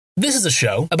This is a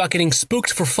show about getting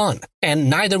spooked for fun, and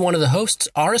neither one of the hosts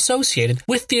are associated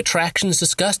with the attractions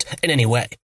discussed in any way,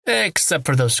 except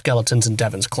for those skeletons in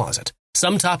Devin's closet.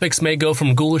 Some topics may go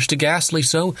from ghoulish to ghastly,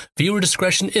 so viewer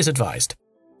discretion is advised.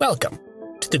 Welcome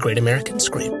to the Great American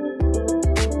Scream.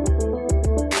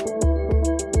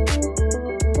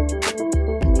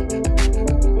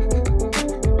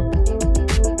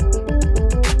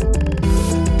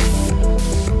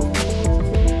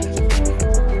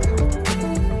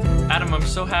 I'm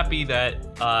so happy that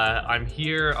I'm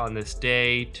here on this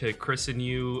day to christen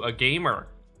you a gamer.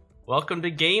 Welcome to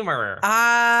Gamer.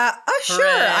 Sure,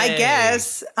 I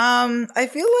guess. I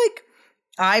feel like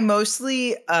I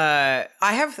mostly, I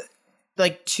have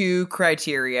like two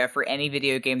criteria for any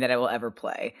video game that I will ever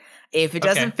play. If it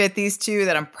doesn't fit these two,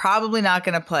 then I'm probably not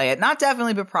going to play it. Not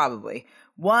definitely, but probably.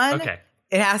 One,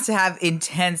 it has to have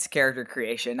intense character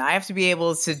creation. I have to be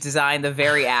able to design the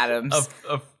very atoms.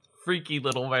 A freaky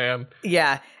little man.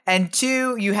 Yeah. And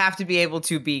two, you have to be able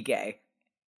to be gay.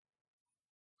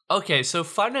 Okay, so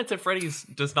Five Nights at Freddy's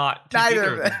does not tick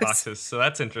either of these boxes, so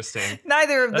that's interesting.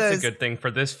 Neither of those. That's a good thing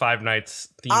for this Five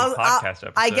Nights themed podcast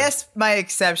episode. I guess my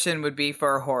exception would be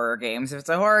for horror games. If it's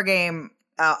a horror game,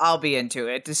 I'll be into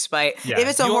it, despite... Yeah, if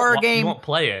it's a horror game... You won't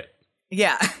play it.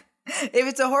 Yeah. If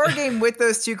it's a horror game with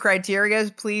those two criteria,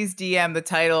 please DM the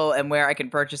title and where I can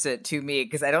purchase it to me,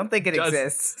 because I don't think it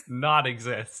exists. Not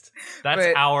exist.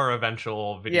 That's our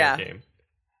eventual video game.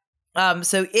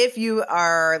 So if you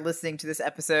are listening to this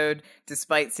episode,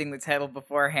 despite seeing the title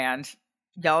beforehand,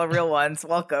 y'all are real ones.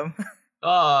 Welcome.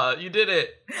 You did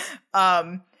it.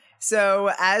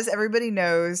 So as everybody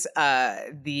knows,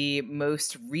 the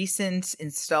most recent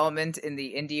installment in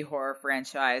the indie horror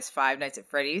franchise, Five Nights at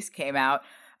Freddy's, came out.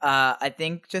 I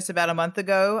think just about a month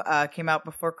ago, came out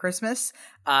before Christmas,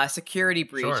 Security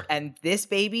Breach. Sure. And this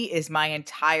baby is my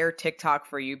entire TikTok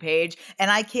For You page.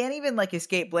 And I can't even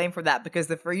escape blame for that because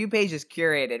the For You page is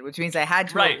curated, which means I had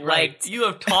to have liked. Right. You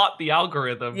have taught the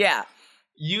algorithm. Yeah.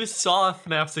 You saw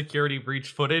FNAF Security Breach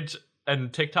footage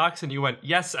and TikToks and you went,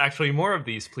 yes, actually more of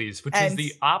these, please, which is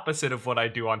the opposite of what I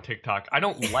do on TikTok. I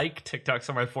don't like TikToks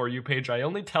on my For You page. I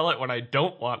only tell it when I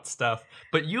don't want stuff.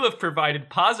 But you have provided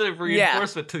positive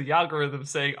reinforcement to the algorithm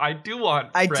saying, I do want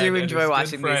I do enjoy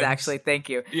watching these, actually. Thank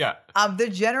you. Yeah. The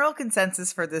general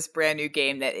consensus for this brand new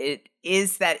game that it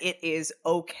is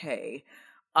okay.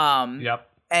 Yep.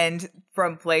 And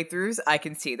from playthroughs, I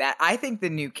can see that. I think the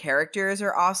new characters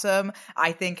are awesome.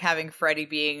 I think having Freddy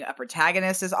being a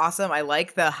protagonist is awesome. I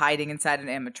like the hiding inside an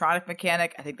animatronic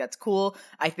mechanic. I think that's cool.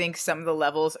 I think some of the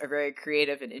levels are very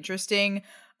creative and interesting.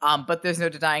 But there's no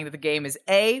denying that the game is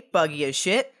A, buggy as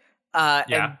shit.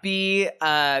 And B,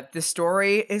 the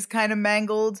story is kind of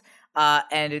mangled.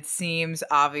 And it seems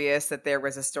obvious that there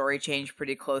was a story change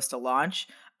pretty close to launch.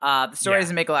 The story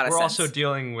doesn't make a lot of sense. We're also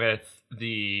dealing with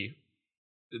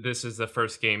this is the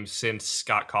first game since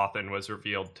Scott Cawthon was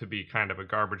revealed to be kind of a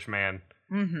garbage man,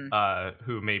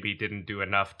 who maybe didn't do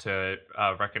enough to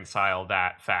reconcile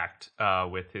that fact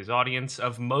with his audience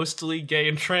of mostly gay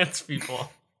and trans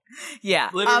people. Yeah.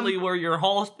 Literally, we're your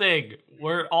whole thing.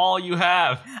 We're all you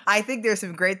have. I think there's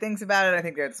some great things about it. I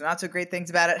think there's some not so great things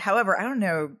about it. However, I don't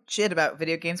know shit about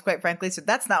video games, quite frankly, so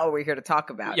that's not what we're here to talk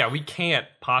about. Yeah, we can't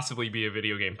possibly be a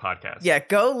video game podcast. Yeah,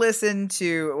 go listen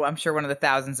to, I'm sure, one of the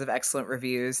thousands of excellent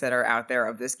reviews that are out there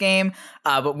of this game.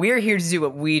 But we're here to do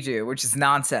what we do, which is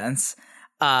nonsense.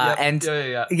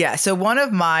 So one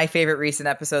of my favorite recent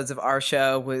episodes of our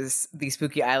show was the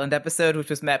Spooky Island episode,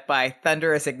 which was met by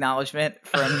thunderous acknowledgement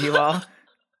from you all.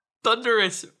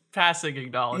 Thunderous passing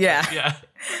acknowledgement.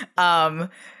 Yeah.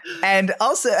 And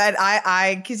also,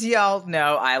 I because y'all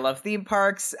know I love theme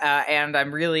parks, and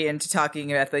I'm really into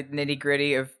talking about the nitty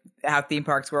gritty of how theme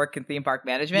parks work and theme park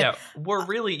management. Yeah, we're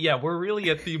really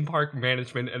a theme park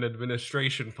management and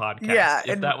administration podcast. Yeah,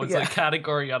 if that was a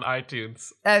category on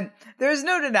iTunes. And there's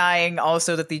no denying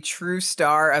also that the true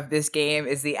star of this game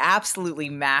is the absolutely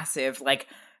massive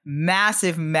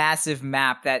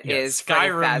map that is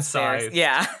Skyrim size.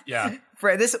 Yeah. Yeah.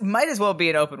 This might as well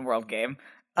be an open world game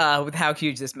with how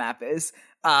huge this map is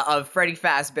of Freddy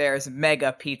Fazbear's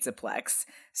mega Pizzaplex.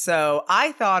 So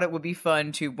I thought it would be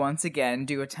fun to once again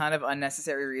do a ton of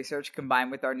unnecessary research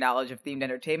combined with our knowledge of themed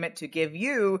entertainment to give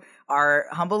you, our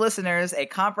humble listeners, a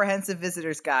comprehensive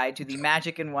visitor's guide to the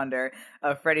magic and wonder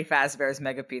of Freddy Fazbear's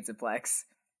mega Pizzaplex.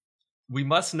 We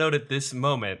must note at this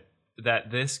moment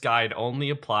that this guide only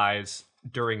applies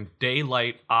during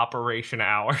daylight operation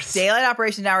hours. Daylight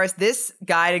operation hours. This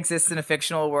guide exists in a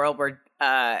fictional world where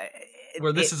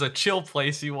this is a chill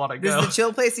place you want to go. This is a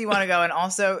chill place you want to go. And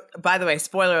also, by the way,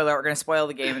 spoiler alert, we're going to spoil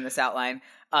the game in this outline.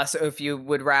 So if you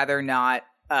would rather not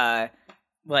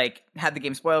like had the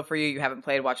game spoiled for you. You haven't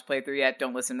played Watch Playthrough yet.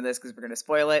 Don't listen to this because we're going to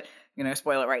spoil it. I'm going to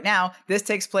spoil it right now. This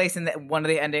takes place in one of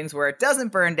the endings where it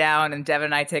doesn't burn down and Devin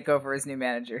and I take over as new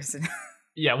managers.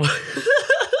 Yeah.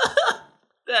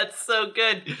 That's so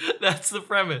good. That's the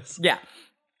premise. Yeah.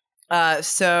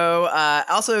 Also,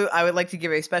 I would like to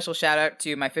give a special shout out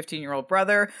to my 15-year-old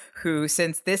brother, who,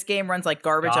 since this game runs like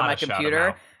garbage on my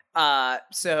computer,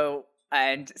 so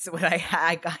when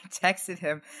I texted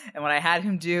him, and what I had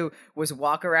him do was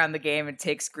walk around the game and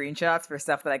take screenshots for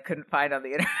stuff that I couldn't find on the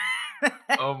internet.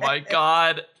 Oh my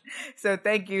God. So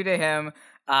thank you to him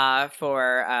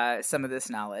for some of this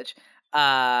knowledge.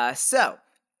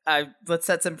 Let's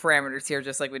set some parameters here,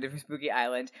 just like we did for Spooky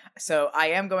Island. So I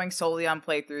am going solely on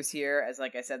playthroughs here, as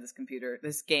like I said,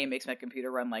 this game makes my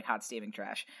computer run like hot steaming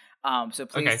trash. So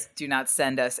please do not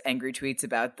send us angry tweets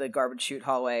about the garbage chute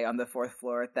hallway on the 4th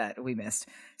floor that we missed.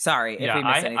 Sorry if we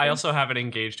missed anything. I also haven't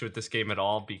engaged with this game at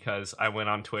all because I went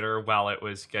on Twitter while it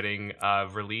was getting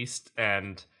released,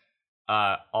 and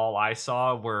all I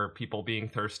saw were people being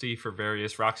thirsty for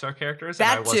various Rockstar characters, and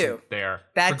I wasn't there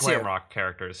for glam rock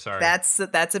characters. Sorry, that's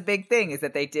a big thing, is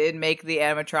that they did make the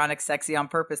animatronics sexy on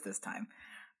purpose this time.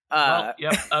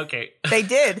 Okay. They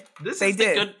did. The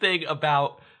good thing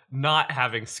about not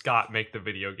having Scott make the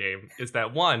video game is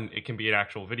that 1, it can be an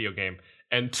actual video game,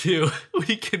 and 2,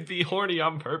 we can be horny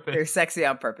on purpose. They're sexy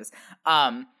on purpose.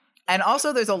 And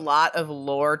also, there's a lot of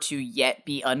lore to yet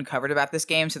be uncovered about this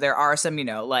game. So there are some,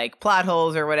 like plot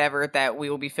holes or whatever that we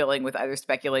will be filling with either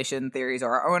speculation, theories,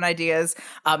 or our own ideas.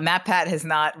 MatPat has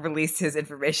not released his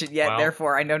information yet,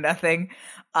 therefore I know nothing.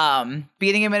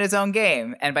 Beating him in his own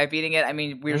game. And by beating it, I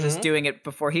mean we're just doing it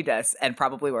before he does, and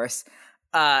probably worse.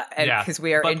 Because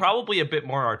we are, probably a bit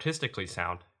more artistically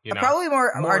sound. Probably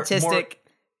more artistic.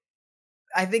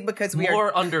 I think because we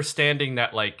more understanding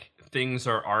that like things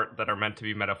are art that are meant to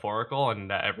be metaphorical, and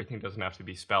that everything doesn't have to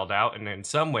be spelled out. And in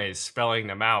some ways, spelling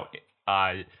them out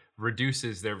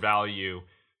reduces their value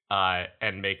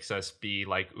and makes us be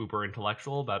like uber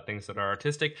intellectual about things that are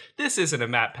artistic. This isn't a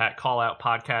MatPat call out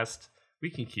podcast. We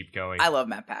can keep going. I love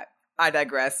MatPat. I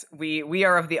digress. We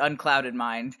are of the unclouded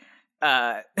mind.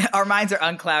 Our minds are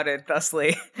unclouded,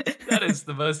 thusly. That is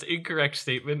the most incorrect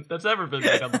statement that's ever been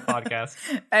made on the podcast.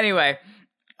 Anyway.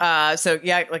 So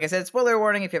yeah, like I said, spoiler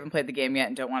warning if you haven't played the game yet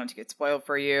and don't want it to get spoiled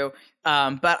for you.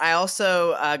 But I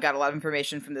also got a lot of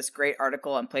information from this great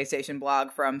article on PlayStation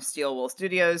blog from Steel Wool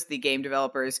Studios, the game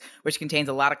developers, which contains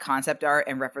a lot of concept art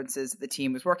and references that the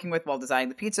team was working with while designing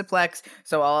the Pizzaplex.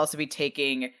 So I'll also be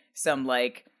taking some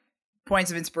like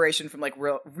points of inspiration from like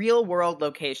real world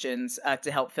locations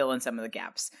to help fill in some of the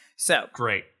gaps. So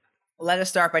great. Let us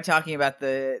start by talking about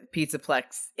the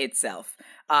Pizzaplex itself.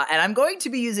 And I'm going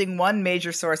to be using one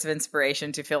major source of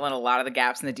inspiration to fill in a lot of the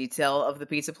gaps in the detail of the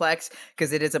Pizzaplex,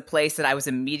 because it is a place that I was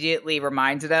immediately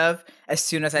reminded of as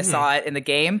soon as I saw it in the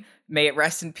game. May it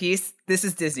rest in peace. This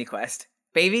is Disney Quest.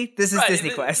 Baby, this is Disney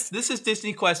Quest. This is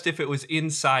Disney Quest if it was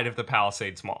inside of the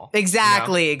Palisades Mall.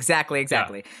 Exactly.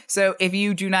 Yeah. So if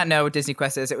you do not know what Disney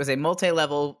Quest is, it was a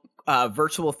multi-level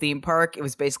virtual theme park. It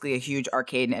was basically a huge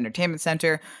arcade and entertainment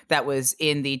center that was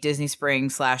in the Disney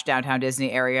Springs / downtown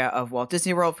Disney area of Walt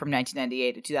Disney World from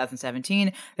 1998 to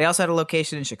 2017. They also had a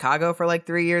location in Chicago for like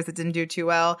 3 years that didn't do too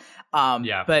well.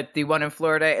 But the one in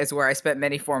Florida is where I spent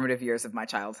many formative years of my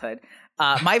childhood.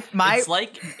 It's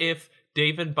like if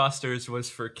Dave and Buster's was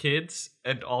for kids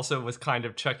and also was kind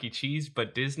of Chuck E. Cheese,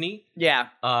 but Disney. Yeah.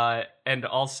 And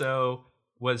also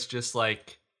was just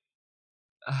like...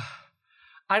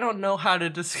 I don't know how to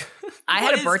describe. I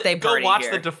had a birthday party. Go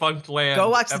watch the Defunct Land. Go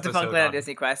watch the Defunct Land at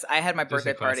Disney Quest. I had my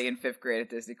birthday party in 5th grade at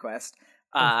Disney Quest.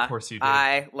 Of course you did.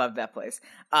 I love that place.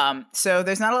 So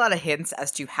there's not a lot of hints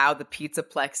as to how the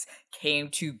Pizzaplex came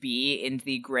to be in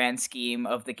the grand scheme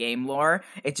of the game lore.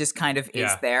 It just kind of is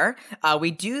there.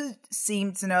 We do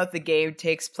seem to know that the game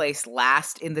takes place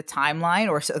last in the timeline,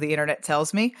 or so the internet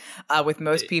tells me, with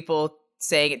most people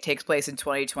saying it takes place in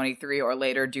 2023 or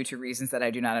later due to reasons that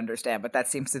I do not understand, but that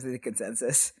seems to be the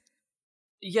consensus.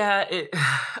 Yeah,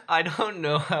 I don't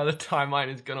know how the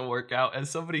timeline is going to work out as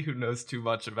somebody who knows too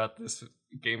much about this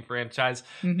game franchise,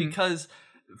 because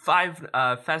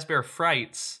Fazbear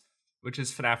Frights, which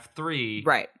is FNAF 3,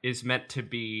 is meant to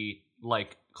be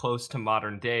like close to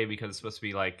modern day because it's supposed to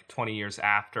be like 20 years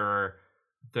after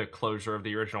the closure of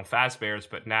the original Fazbears,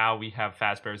 but now we have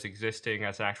Fazbears existing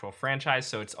as an actual franchise,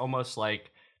 so it's almost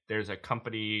like there's a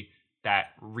company that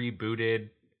rebooted,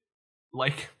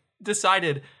 like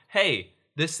decided, hey,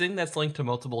 this thing that's linked to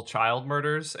multiple child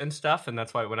murders and stuff, and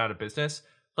that's why it went out of business,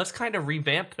 let's kind of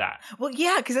revamp that. Well,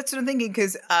 yeah, because that's what I'm thinking,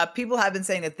 because people have been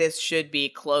saying that this should be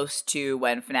close to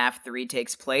when FNAF 3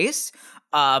 takes place,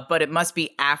 but it must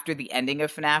be after the ending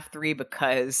of FNAF 3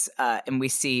 because, and we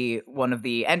see one of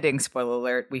the endings, spoiler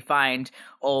alert, we find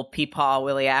old Peepaw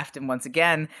Willie Afton once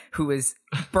again, who is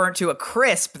burnt to a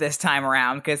crisp this time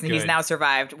around, because he's now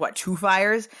survived, 2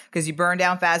 fires? Because you burn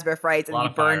down Fazbear Frights, and you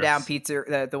burn down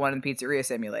the one in the Pizzeria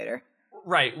Simulator.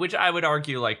 Right, which I would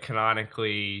argue, like,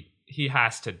 canonically, he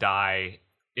has to die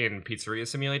in Pizzeria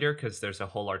Simulator because there's a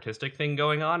whole artistic thing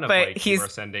going on of you are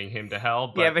sending him to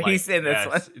hell. But, but he's in this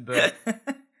one.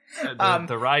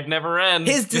 The ride never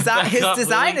ends. His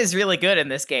design is really good in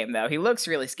this game, though. He looks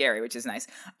really scary, which is nice.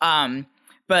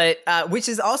 But which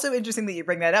is also interesting that you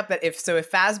bring that up. That if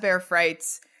Fazbear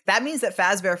Frights, that means that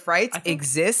Fazbear Frights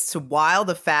exists while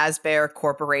the Fazbear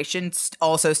Corporation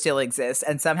also still exists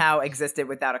and somehow existed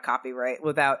without a copyright,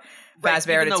 without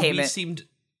Fazbear Entertainment.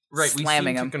 We seem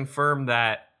to confirm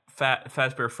that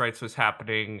Fazbear Frights was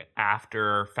happening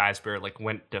after Fazbear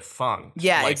went defunct.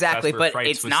 Yeah, exactly. Fazbear but Frights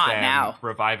it's was not then now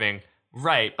reviving.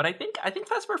 Right, but I think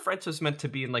Fazbear Frights was meant to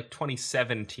be in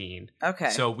 2017. Okay.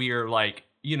 So we're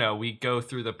we go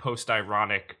through the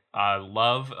post-ironic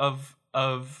love of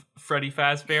Freddy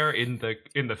Fazbear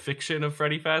in the fiction of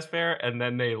Freddy Fazbear, and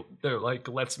then they're like,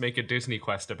 let's make a Disney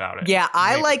Quest about it. Yeah,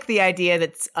 I like the idea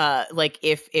that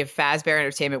if Fazbear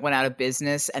Entertainment went out of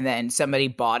business and then somebody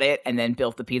bought it and then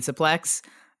built the Pizzaplex,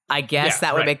 I guess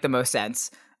that would make the most sense.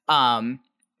 How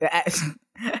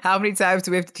many times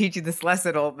do we have to teach you this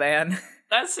lesson, old man?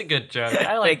 That's a good joke.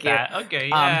 I like that. Okay,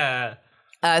 yeah.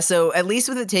 So at least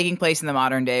with it taking place in the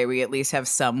modern day, we at least have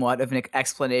somewhat of an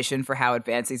explanation for how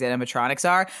advanced these animatronics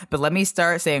are. But let me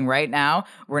start saying right now,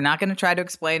 we're not going to try to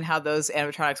explain how those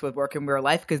animatronics would work in real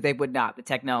life because they would not. The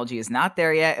technology is not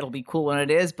there yet. It'll be cool when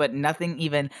it is, but nothing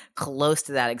even close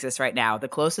to that exists right now. The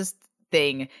closest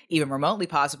thing even remotely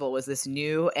possible was this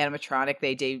new animatronic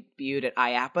they debuted at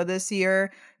IAPA this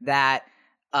year that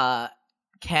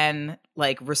can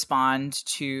respond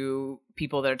to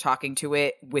people that are talking to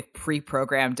it with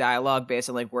pre-programmed dialogue based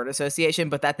on word association,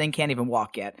 but that thing can't even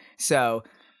walk yet. So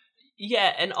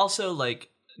yeah, and also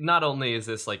not only is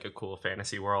this a cool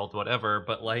fantasy world, whatever,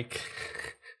 but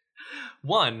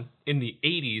one, in the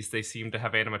 80s they seemed to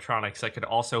have animatronics that could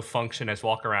also function as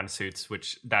walk-around suits,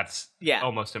 which that's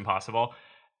almost impossible.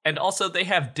 And also they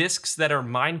have discs that are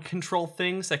mind control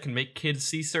things that can make kids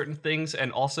see certain things,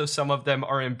 and also some of them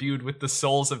are imbued with the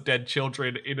souls of dead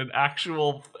children in an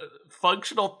actual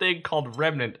functional thing called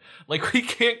Remnant. We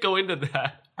can't go into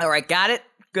that. All right, got it?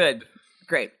 Good.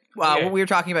 Great. Well, we were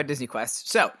talking about Disney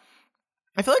Quest. So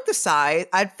I feel like the size,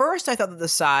 at first I thought that the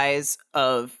size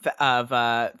of the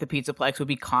Pizzaplex would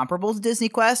be comparable to Disney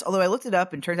Quest, although I looked it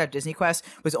up and turns out Disney Quest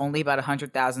was only about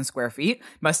 100,000 square feet.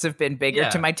 Must have been bigger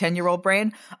to my 10-year-old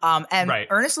brain.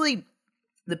 Honestly,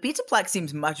 the Pizzaplex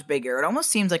seems much bigger. It almost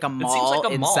seems like a mall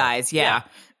in size. Yeah.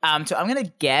 So I'm going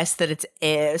to guess that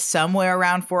it's somewhere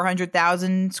around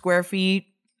 400,000 square feet.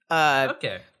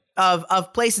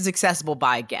 Of places accessible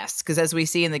by guests, because as we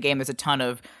see in the game, there's a ton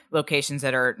of locations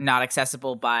that are not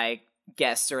accessible by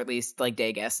guests, or at least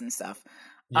day guests and stuff.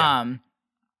 And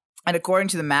according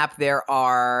to the map, there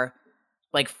are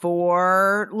there's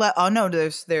 4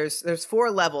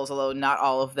 levels, although not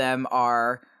all of them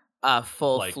are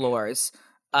full floors.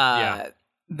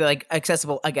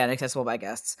 Accessible by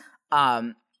guests.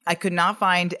 I could not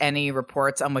find any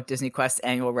reports on what Disney Quest's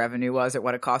annual revenue was or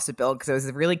what it cost to build, because I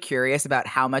was really curious about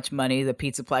how much money the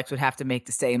Pizzaplex would have to make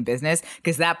to stay in business,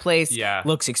 because that place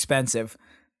looks expensive.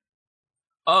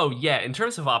 Oh, yeah. In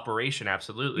terms of operation,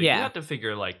 absolutely. Yeah. You have to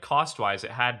figure, cost-wise, it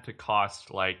had to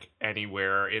cost,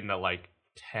 anywhere in the,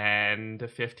 10 to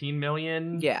 15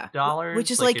 million dollars. Which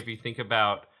is, if you think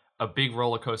about a big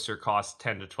roller coaster costs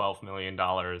 10 to 12 million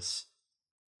dollars.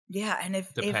 Yeah, and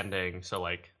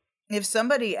if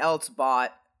somebody else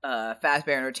bought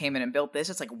Fazbear Entertainment and built this,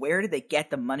 it's where did they get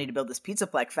the money to build this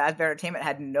Pizzaplex? Fazbear Entertainment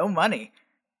had no money.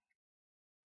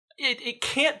 It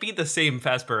can't be the same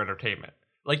Fazbear Entertainment.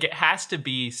 It has to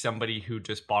be somebody who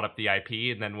just bought up the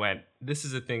IP and then went, this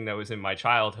is a thing that was in my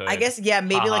childhood. I guess,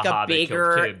 maybe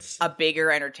a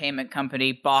bigger entertainment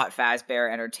company bought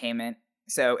Fazbear Entertainment.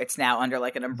 So it's now under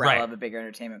an umbrella of a bigger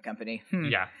entertainment company.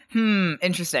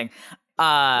 Interesting.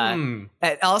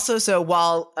 Also, so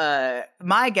while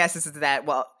my guess is that,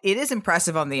 it is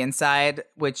impressive on the inside,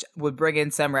 which would bring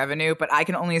in some revenue, but I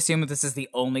can only assume that this is the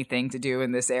only thing to do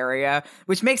in this area,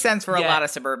 which makes sense for a lot of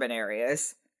suburban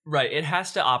areas. Right. It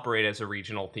has to operate as a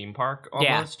regional theme park,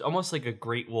 almost like a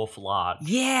Great Wolf Lodge.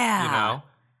 Yeah.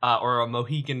 Or a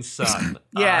Mohegan Sun.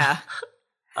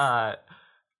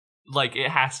 Like, it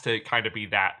has to kind of be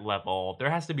that level. There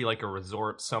has to be, like, a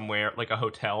resort somewhere, like a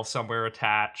hotel somewhere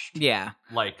attached. Yeah.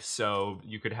 Like, so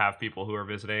you could have people who are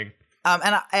visiting.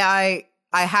 And I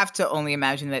have to only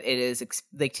imagine that it is,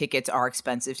 like, tickets are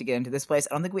expensive to get into this place.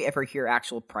 I don't think we ever hear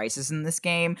actual prices in this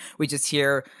game. We just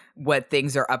hear what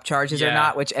things are upcharges or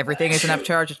not, which everything is an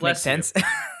upcharge, which makes sense.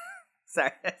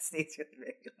 Sorry, that sneeze really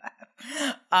made me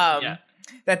laugh.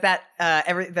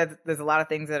 That there's a lot of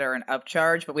things that are an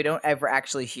upcharge, but we don't ever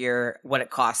actually hear what it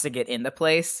costs to get in the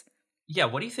place. Yeah,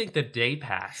 what do you think the day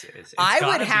pass is? I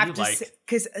would have to say,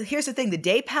 because here's the thing, the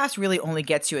day pass really only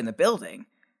gets you in the building.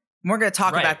 We're going to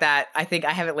talk about that. I think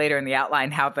I have it later in the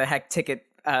outline, how the heck ticket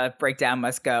breakdown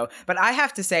must go. But I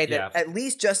have to say that at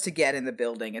least just to get in the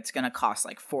building, it's going to cost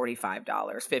like $45,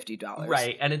 $50.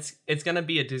 Right, and it's going to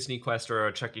be a Disney Quest or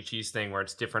a Chuck E. Cheese thing where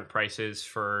it's different prices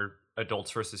for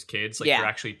adults versus kids. Like, you're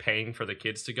actually paying for the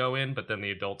kids to go in, but then the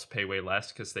adults pay way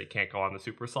less because they can't go on the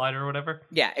super slide or whatever.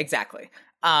 Yeah, exactly.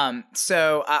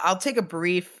 So I'll take a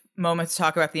brief moment to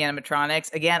talk about the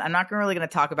animatronics. Again, I'm not really going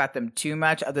to talk about them too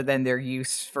much other than their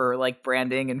use for, like,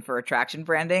 branding and for attraction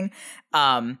branding.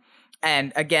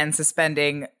 And again,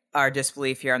 suspending our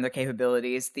disbelief here on their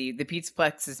capabilities. The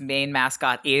Pizzaplex's main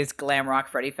mascot is Glam Rock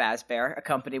Freddy Fazbear,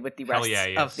 accompanied with the rest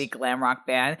of the Glam Rock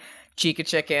band. Chica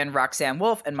Chicken, Roxanne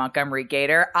Wolf, and Montgomery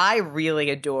Gator. I really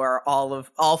adore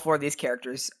all four of these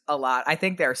characters a lot. I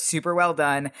think they're super well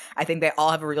done. I think they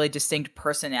all have a really distinct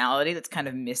personality that's kind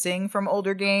of missing from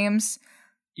older games.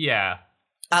 Yeah.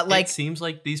 It seems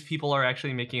like these people are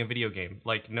actually making a video game.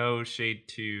 Like, no shade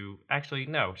to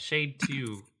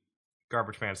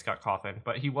Garbage Man Scott Cawthon,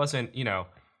 but he wasn't,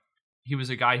 he was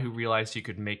a guy who realized he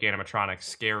could make animatronics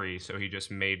scary, so he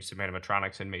just made some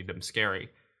animatronics and made them scary.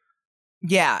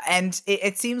 Yeah, and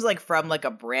it seems like from, like, a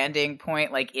branding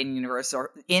point, like, in universe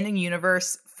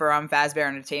from Fazbear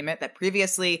Entertainment, that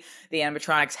previously the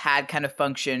animatronics had kind of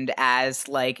functioned as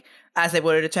they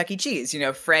would at a Chuck E. Cheese.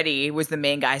 Freddy was the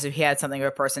main guy, so he had something of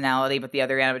a personality, but the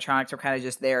other animatronics were kind of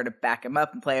just there to back him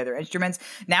up and play other instruments.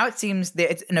 Now it seems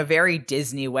that it's in a very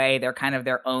Disney way. They're kind of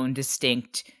their own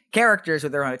distinct characters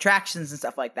with their own attractions and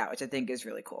stuff like that, which I think is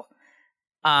really cool.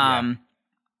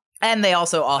 And they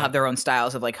also all have their own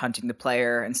styles of, like, hunting the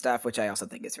player and stuff, which I also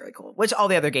think is very cool, which all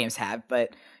the other games have.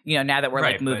 But, now that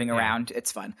we're moving around,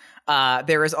 it's fun.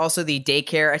 There is also the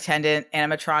daycare attendant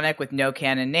animatronic with no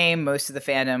canon name. Most of the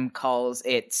fandom calls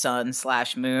it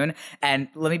Sun/Moon. And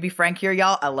let me be frank here,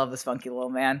 y'all. I love this funky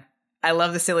little man. I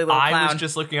love the silly little clown. I was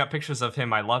just looking up pictures of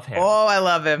him. I love him. Oh, I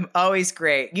love him. Oh, he's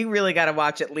great. You really got to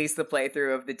watch at least the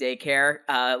playthrough of the daycare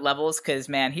levels because,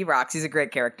 man, he rocks. He's a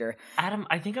great character. Adam,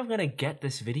 I think I'm going to get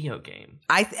this video game.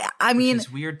 I mean, which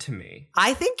is weird to me.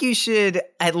 I think you should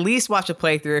at least watch a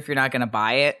playthrough if you're not going to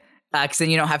buy it because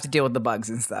then you don't have to deal with the bugs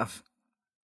and stuff.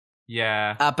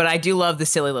 Yeah. But I do love the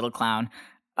silly little clown.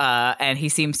 And he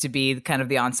seems to be kind of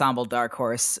the ensemble dark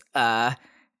horse.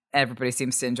 Everybody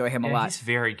seems to enjoy him a lot. He's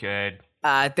very good.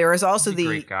 There is also he's a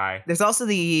great guy. There's also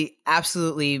the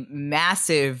absolutely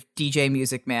massive DJ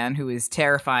Music Man who is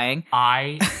terrifying.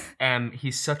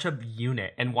 He's such a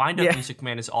unit. And Wind Up Music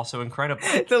Man is also incredible.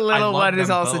 The little one is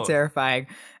also both. Terrifying.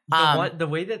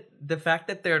 The fact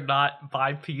that they're not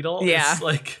bipedal is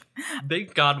like,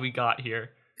 thank God we got here.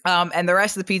 And the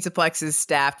rest of the Pizzaplex is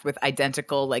staffed with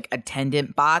identical, like,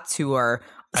 attendant bots who are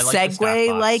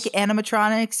Segway-like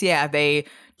animatronics. Yeah, they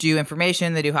do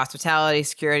information, they do hospitality,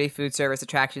 security, food service,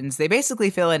 attractions. They basically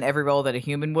fill in every role that a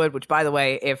human would, which, by the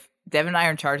way, if Devin and I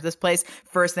are in charge of this place,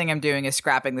 first thing I'm doing is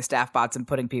scrapping the staff bots and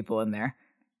putting people in there.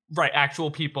 Right, actual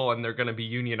people, and they're going to be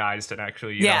unionized and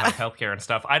actually have healthcare and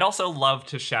stuff. I'd also love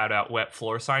to shout out Wet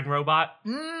Floor Sign Robot.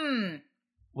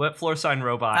 Wet Floor Sign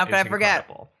Robot is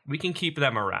incredible. We can keep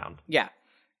them around. Yeah.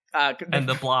 And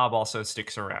the Blob also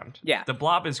sticks around. Yeah. The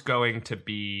Blob is going to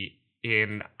be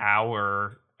in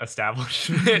our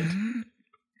establishment.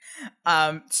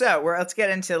 So let's get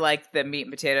into, like, the meat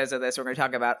and potatoes of this. We're going to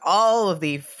talk about all of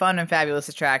the fun and fabulous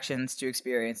attractions to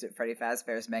experience at Freddy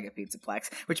Fazbear's Mega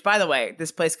Pizzaplex, which, by the way,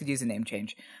 this place could use a name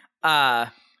change. Yeah.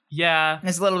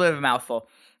 It's a little bit of a mouthful.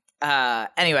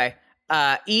 Anyway,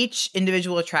 each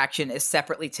individual attraction is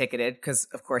separately ticketed, because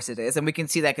of course it is, and we can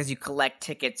see that because you collect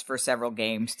tickets for several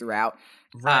games throughout.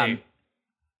 Right.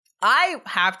 I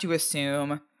have to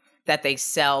assume that they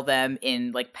sell them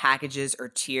in, like, packages or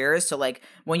tiers. So, like,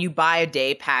 when you buy a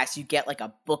day pass, you get, like,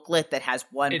 a booklet that has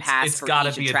one pass for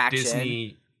each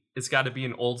attraction. It's got to be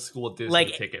an old school Disney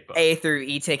like ticket book. A through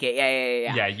E ticket.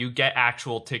 Yeah. Yeah, you get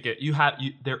actual ticket.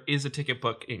 There is a ticket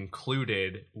book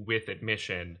included with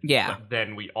admission. Yeah. But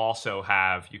then we also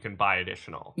you can buy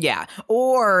additional. Yeah.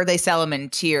 Or they sell them in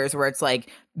tiers where it's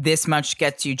like, this much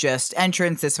gets you just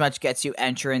entrance, this much gets you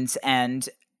entrance and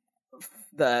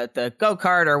the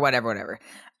go-kart or whatever.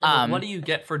 What do you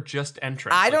get for just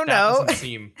entrance? I don't know. That doesn't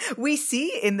seem... We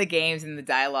see in the games, in the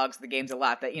dialogues of the games a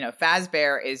lot that,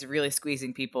 Fazbear is really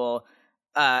squeezing people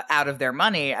out of their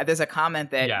money. There's a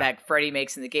comment that Freddy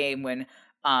makes in the game when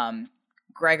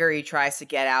Gregory tries to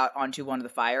get out onto one of the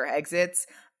fire exits.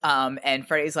 And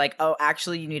Freddy's like, oh,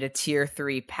 actually, you need a tier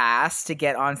 3 pass to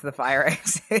get onto the fire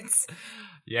exits.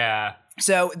 Yeah.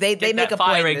 So they make a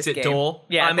point in this game. Duel.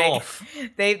 Yeah, I'm off.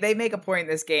 They make a point in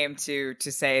this game to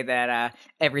say that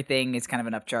everything is kind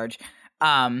of an upcharge.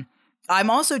 I'm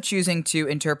also choosing to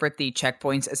interpret the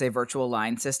checkpoints as a virtual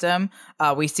line system.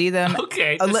 We see them.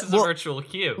 Okay, this is a virtual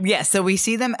queue. Yeah, so we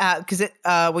see them because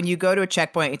when you go to a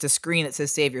checkpoint, it's a screen that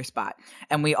says "Save Your Spot,"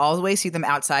 and we always see them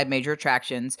outside major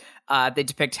attractions. They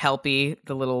depict Helpy,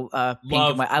 the little pink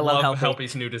and white. I love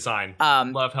Helpy's new design.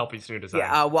 Love Helpy's new design.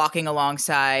 Yeah, walking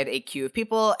alongside a queue of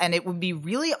people, and it would be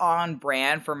really on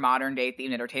brand for modern day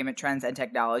themed entertainment trends and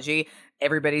technology.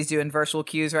 Everybody's doing virtual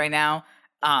queues right now.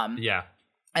 Yeah.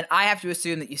 And I have to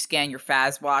assume that you scan your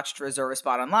Faz watch to reserve a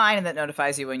spot online, and that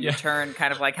notifies you when you turn,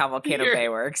 kind of like how Volcano Bay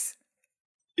works.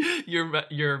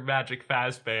 Your magic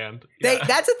Faz band. Yeah.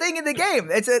 That's a thing in the game.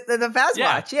 It's the Faz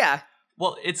watch. Yeah.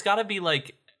 Well, it's got to be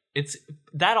like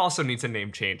that. Also needs a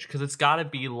name change because it's got to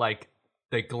be like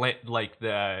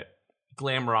the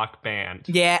glam rock band.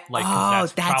 Yeah.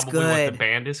 That's probably good. what the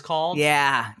band is called.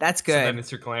 Yeah, that's good. So then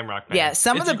it's your glam rock band. Yeah,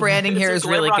 some of the branding here is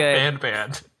really good.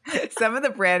 Band. Some of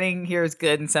the branding here is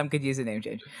good, and some could use a name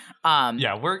change.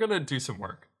 Yeah, we're gonna do some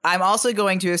work. I'm also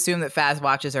going to assume that Faz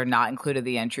watches are not included in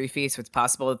the entry fee, so it's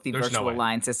possible that the virtual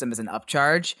line system is an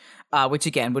upcharge, which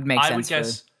again would make sense. I would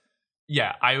guess.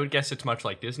 Yeah, I would guess it's much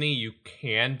like Disney. You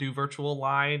can do virtual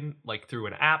line like through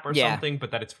an app or something,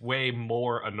 but that it's way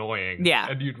more annoying. Yeah,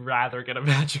 and you'd rather get a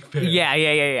magic band.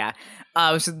 Yeah.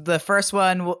 So the first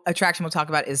attraction we'll talk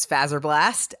about is Fazzer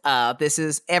Blast. This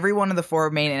is every one of the 4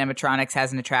 main animatronics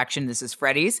has an attraction. This is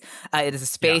Freddy's. It is a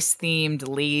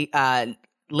space-themed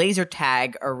laser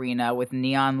tag arena with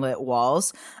neon lit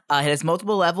walls. It has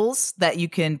multiple levels that you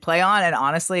can play on, and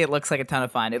honestly, it looks like a ton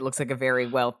of fun. It looks like a very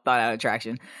well thought out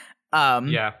attraction.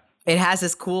 It has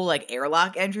this cool like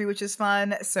airlock entry, which is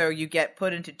fun. So you get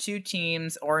put into 2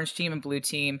 teams, orange team and blue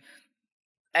team,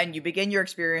 and you begin your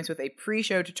experience with a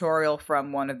pre-show tutorial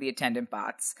from one of the attendant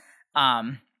bots,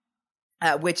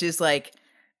 which is like,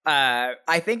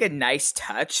 I think a nice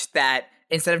touch that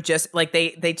instead of just like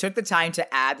they took the time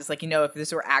to add this, like, if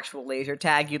this were actual laser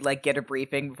tag, you'd like get a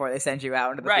briefing before they send you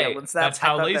out into the field and stuff. That's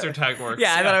how laser tag works.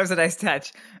 Yeah, I thought it was a nice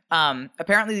touch.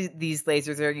 Apparently these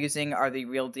lasers they're using are the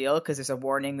real deal because there's a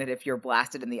warning that if you're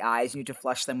blasted in the eyes, you need to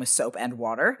flush them with soap and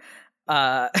water.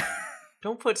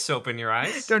 Don't put soap in your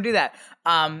eyes. Don't do that.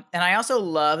 And I also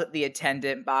love that the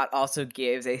attendant bot also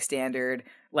gives a standard,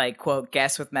 like, quote,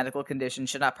 guests with medical conditions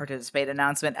should not participate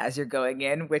announcement as you're going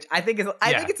in, which I think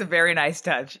think it's a very nice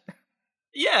touch.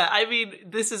 Yeah, I mean,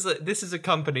 this is a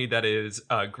company that is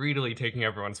greedily taking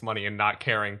everyone's money and not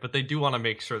caring, but they do want to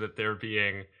make sure that they're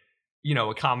being,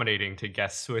 accommodating to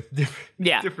guests with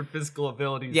different physical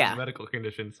abilities and medical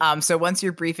conditions. So once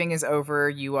your briefing is over,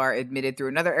 you are admitted through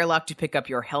another airlock to pick up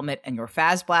your helmet and your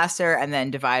Faz blaster, and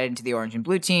then divided into the orange and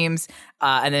blue teams.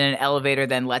 And then an elevator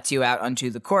then lets you out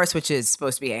onto the course, which is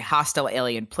supposed to be a hostile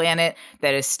alien planet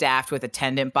that is staffed with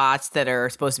attendant bots that are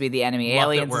supposed to be the enemy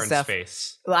aliens and stuff.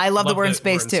 Space. I love that we're in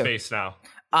space too. Space now.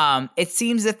 It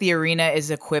seems that the arena is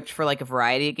equipped for like a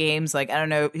variety of games. Like, I don't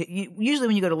know, usually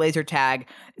when you go to laser tag,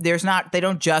 they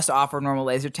don't just offer normal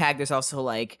laser tag. There's also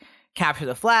like capture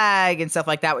the flag and stuff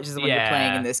like that, which is the one you're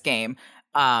playing in this game.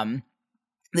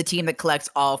 The team that collects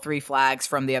all 3 flags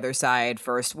from the other side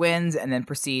first wins and then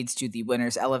proceeds to the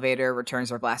winner's elevator, returns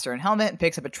their blaster and helmet, and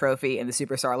picks up a trophy in the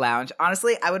Superstar Lounge.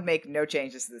 Honestly, I would make no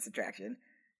changes to this attraction.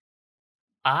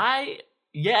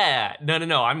 Yeah.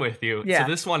 No, I'm with you. Yeah. So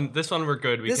this one we're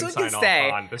good. We can sign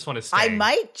off on. This one is staying. I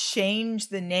might change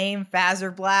the name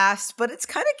Fazzer Blast, but it's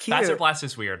kind of cute. Fazzer Blast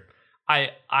is weird.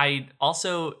 I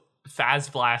also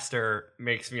Faz Blaster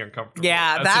makes me uncomfortable.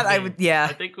 Yeah, I would. Yeah,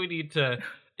 I think we need to.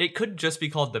 It could just be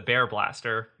called the Bear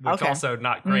Blaster, which also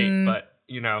not great, but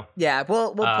Yeah,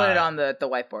 we'll put it on the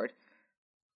whiteboard.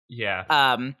 Yeah.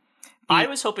 I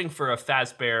was hoping for a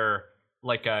Fazbear,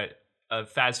 like a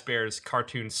Fazbear's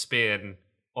cartoon spin,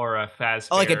 or a Fazbear's...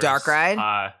 Oh, like a dark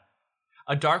ride?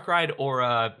 A dark ride or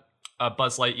a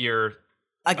Buzz Lightyear...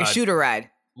 Like a shooter ride.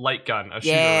 Light gun, a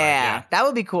shooter ride. Yeah, that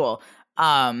would be cool.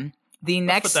 Let's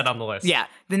put that on the list. Yeah.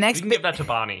 We can give that to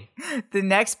Bonnie. The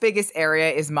next biggest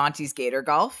area is Monty's Gator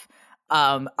Golf.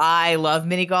 I love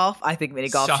mini golf. I think mini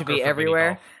golf should be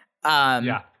everywhere.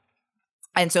 Yeah.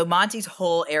 And so Monty's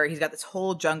whole area, he's got this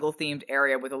whole jungle-themed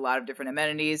area with a lot of different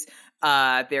amenities.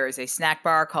 There is a snack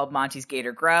bar called Monty's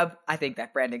Gator Grub. I think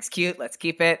that branding's cute. Let's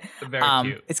keep it. Very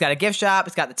cute. It's got a gift shop.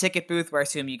 It's got the ticket booth where I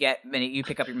assume you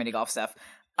pick up your mini golf stuff.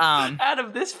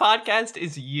 Adam, this podcast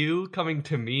is you coming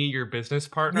to me, your business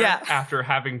partner, after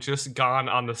having just gone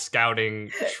on the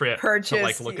scouting trip to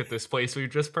like look at this place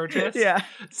we've just purchased. Yeah.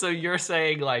 So you're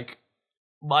saying like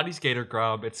Monty's Gator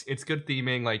Grub, it's good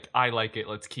theming, like I like it,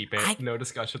 let's keep it. No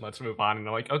discussion, let's move on. And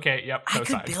I'm like, okay, yep, I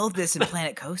could build this in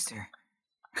Planet Coaster.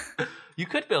 You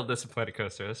could build this in Planet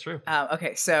Coaster, that's true.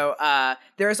 Okay, so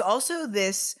there's also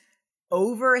this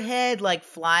overhead, like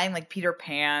flying, like Peter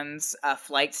Pan's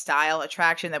flight style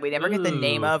attraction that we never get the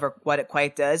name of or what it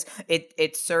quite does.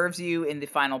 It serves you in the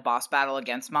final boss battle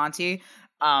against Monty.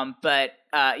 But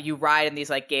you ride in these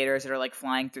like gators that are like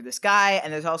flying through the sky,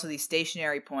 and there's also these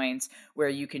stationary points where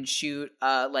you can shoot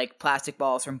like plastic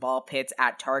balls from ball pits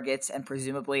at targets and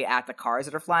presumably at the cars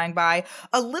that are flying by.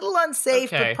 A little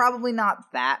unsafe, but probably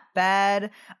not that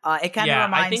bad. It kind of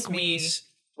reminds me.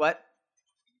 What?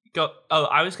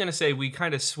 I was gonna say we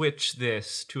kind of switch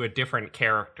this to a different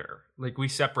character. Like we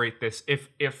separate this. If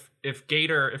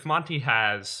Monty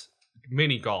has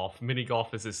mini golf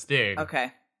is his thing.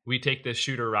 Okay. We take this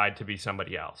shooter ride to be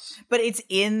somebody else. But it's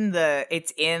in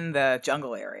the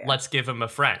jungle area. Let's give him a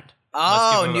friend.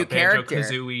 Oh, new character.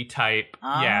 Banjo-Kazooie type.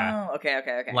 Oh, yeah.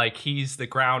 Okay. Like he's the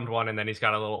ground one, and then he's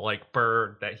got a little like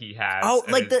bird that he has. Oh,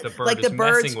 like the birds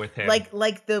messing with him.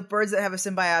 Like the birds that have a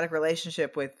symbiotic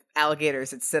relationship with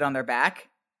alligators that sit on their back.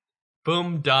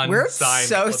 Boom, done. We're signed.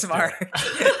 so Let's smart.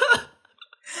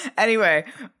 Anyway,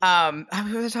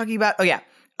 what was I talking about? Oh yeah.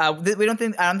 I don't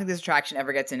think this attraction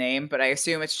ever gets a name, but I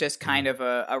assume it's just kind of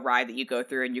a ride that you go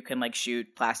through and you can like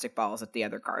shoot plastic balls at the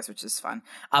other cars, which is fun.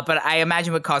 But I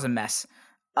imagine would cause a mess.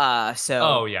 I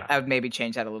would maybe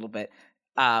change that a little bit.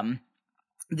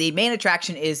 The main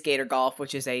attraction is Gator Golf,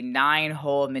 which is a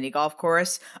 9-hole mini golf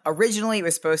course. Originally, it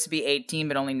was supposed to be 18,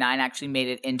 but only 9 actually made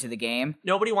it into the game.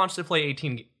 Nobody wants to play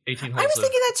 18 holes. I was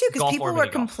thinking that too, because people were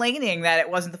complaining that it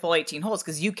wasn't the full 18 holes,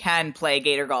 because you can play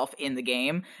Gator Golf in the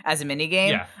game as a mini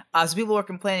game. Yeah. So people were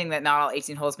complaining that not all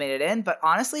 18 holes made it in, but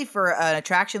honestly, for an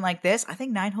attraction like this, I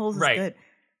think 9 holes is good.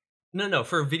 No.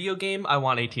 For a video game, I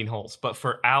want 18 holes. But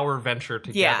for our venture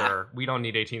together, we don't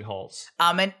need 18 holes.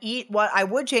 What I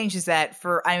would change is that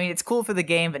it's cool for the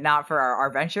game, but not for our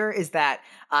venture, is that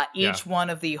each one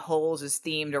of the holes is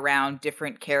themed around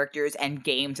different characters and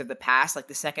games of the past. Like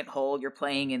the second hole, you're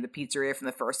playing in the pizzeria from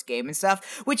the first game and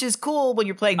stuff, which is cool when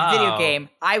you're playing the video game.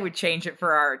 I would change it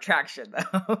for our attraction,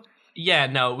 though. Yeah,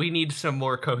 no, we need some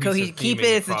more cohesive keep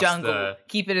it as the jungle.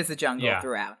 Keep it as the jungle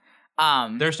throughout.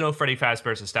 There's no Freddy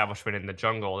Fazbear's establishment in the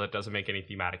jungle. That doesn't make any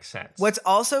thematic sense. What's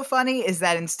also funny is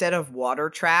that instead of water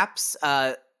traps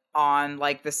on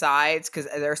like the sides, because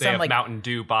there are some like Mountain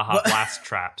Dew Baja Blast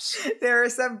traps. There are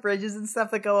some bridges and stuff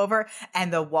that go over,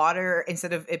 and the water,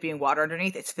 instead of it being water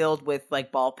underneath, it's filled with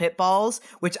like ball pit balls,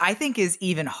 which I think is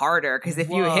even harder, because if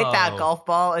you hit that golf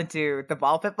ball into the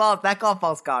ball pit ball, that golf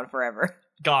ball's gone forever.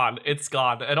 It's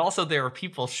gone. And also there are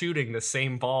people shooting the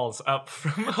same balls up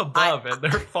from above and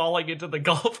they're falling into the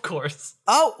golf course.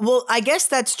 Oh, well, I guess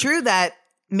that's true, that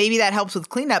maybe that helps with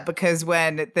cleanup, because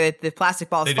when the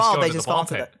plastic balls fall, they just fall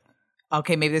into the...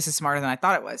 Okay, maybe this is smarter than I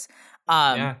thought it was.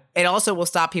 It also will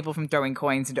stop people from throwing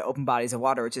coins into open bodies of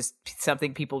water, which is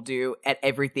something people do at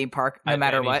every theme park, no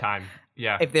matter what. Time.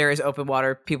 Yeah. If there is open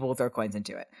water, people will throw coins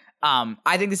into it.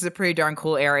 I think this is a pretty darn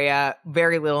cool area.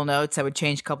 Very little notes. I would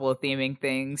change a couple of theming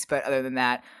things, but other than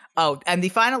that, and the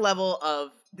final level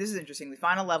of this is interesting. The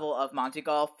final level of Monty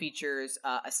Golf features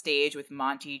a stage with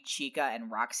Monty, Chica, and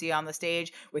Roxy on the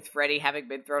stage, with Freddy having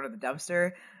been thrown in the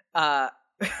dumpster.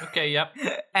 Okay. Yep.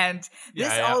 And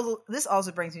this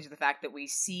also brings me to the fact that we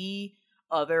see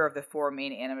other of the 4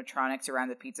 main animatronics around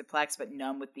the Pizzaplex, but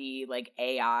none with the like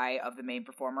AI of the main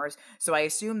performers. So I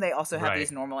assume they also have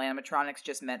these normal animatronics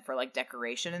just meant for like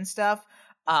decoration and stuff.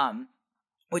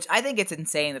 Which I think it's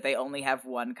insane that they only have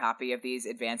 1 copy of these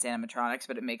advanced animatronics,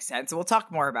 but it makes sense. So we'll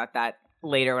talk more about that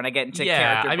later when I get into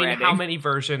character branding. I mean, how many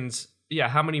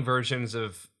versions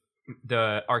of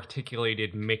the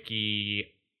articulated Mickey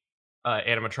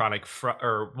animatronic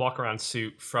or walk around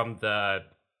suit from the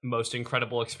most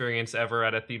incredible experience ever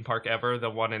at a theme park ever,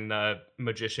 the one in the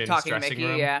magician's Talking dressing Mickey,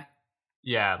 room?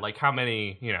 Yeah, like how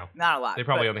many, Not a lot. They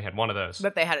probably only had one of those.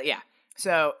 But they had it, yeah.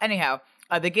 So anyhow,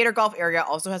 the Gator Golf area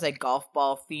also has a golf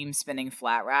ball theme spinning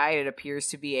flat ride. It appears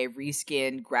to be a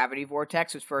reskinned Gravity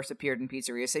Vortex, which first appeared in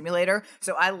Pizzeria Simulator.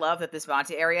 So I love that this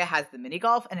Monty area has the mini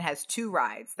golf, and it has 2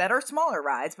 rides that are smaller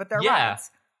rides, but they're rides.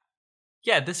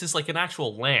 Yeah, this is like an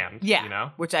actual land,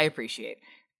 which I appreciate.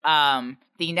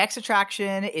 The next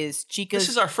attraction is Chica's... This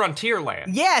is our frontier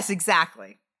land. Yes,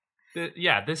 exactly.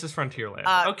 This is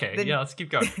Frontierland. Okay, let's keep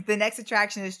going. The next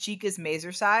attraction is Chica's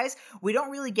Mazercise. We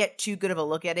don't really get too good of a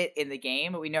look at it in the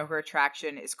game, but we know her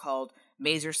attraction is called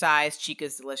Mazercise,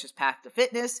 Chica's Delicious Path to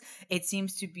Fitness. It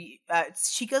seems to be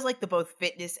Chica's like the both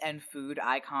fitness and food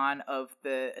icon of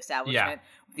the establishment.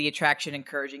 Yeah. The attraction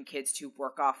encouraging kids to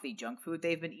work off the junk food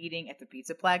they've been eating at the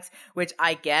Pizzaplex, which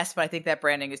I guess, but I think that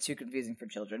branding is too confusing for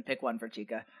children. Pick one for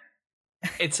Chica.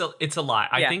 It's a lot.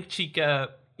 I think Chica,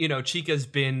 Chica's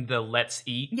been the let's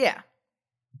eat. Yeah.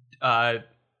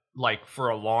 Like for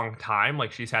a long time.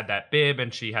 Like she's had that bib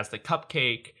and she has the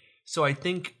cupcake. So I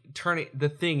think turning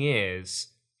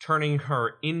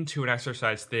her into an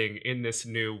exercise thing in this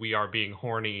new we are being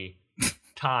horny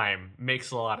time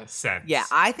makes a lot of sense. Yeah,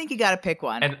 I think you got to pick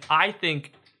one. And I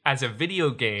think as a video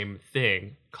game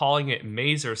thing, calling it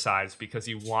Mazercise because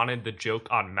you wanted the joke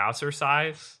on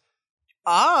Mousercise.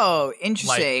 Oh,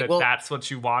 interesting. Like that's what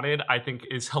you wanted, I think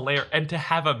is hilarious. And to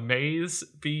have a maze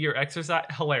be your exercise,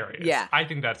 hilarious. Yeah. I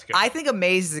think that's good. I think a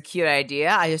maze is a cute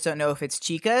idea. I just don't know if it's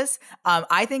Chica's.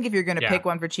 I think if you're going to pick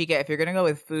one for Chica, if you're going to go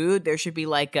with food, there should be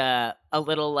like a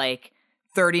little like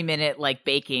 30-minute like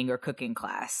baking or cooking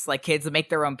class. Like kids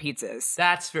make their own pizzas.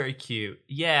 That's very cute.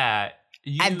 Yeah.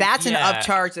 And that's an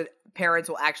upcharge that parents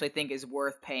will actually think is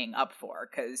worth paying up for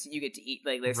because you get to eat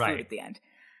like there's food at the end.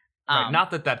 Right.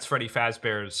 Not that that's Freddy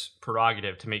Fazbear's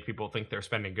prerogative to make people think they're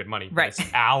spending good money. But right. It's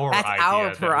our that's idea.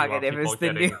 Our prerogative is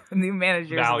the new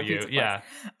managers value. Of the Pizza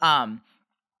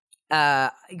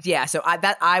Place. So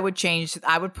I would change.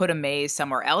 I would put a maze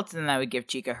somewhere else, and then I would give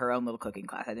Chica her own little cooking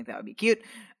class. I think that would be cute.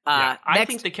 I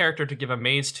think the character to give a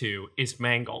maze to is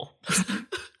Mangle.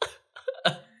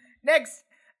 Next,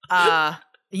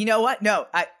 you know what? No,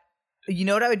 you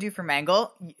know what I would do for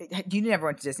Mangle? You never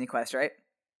went to Disney Quest, right?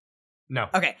 No.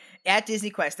 Okay. At Disney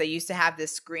Quest, they used to have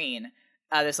this screen,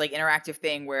 this like interactive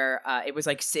thing where it was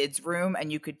like Sid's room,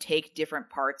 and you could take different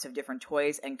parts of different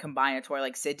toys and combine a toy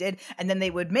like Sid did, and then they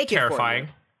would make it for you.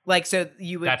 Like so,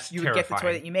 you would get the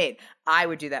toy that you made. I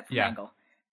would do that for Mangle.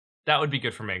 That would be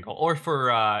good for Mangle, or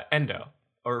for Endo,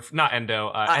 or not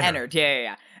Endo. Ennard.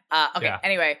 Yeah. Okay. Yeah.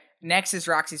 Anyway, next is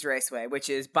Roxy's Raceway, which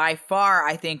is by far,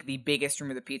 I think, the biggest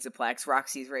room of the Pizzaplex.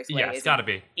 Roxy's Raceway is gotta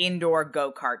be indoor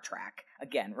go-kart track.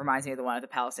 Again, reminds me of the one at the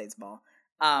Palisades Ball.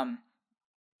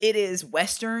 It is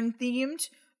Western themed.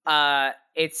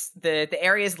 It's the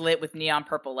area is lit with neon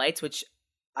purple lights, which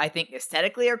I think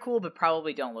aesthetically are cool, but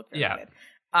probably don't look very good.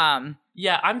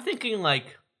 I'm thinking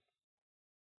like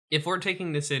if we're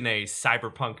taking this in a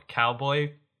cyberpunk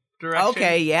cowboy direction,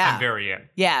 okay, I'm very in.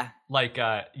 Yeah.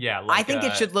 I think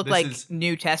it should look like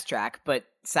new Test Track, but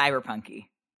cyberpunky.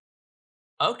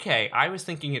 Okay, I was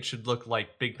thinking it should look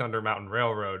like Big Thunder Mountain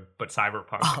Railroad, but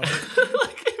cyberpunk.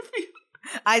 Oh.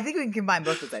 I think we can combine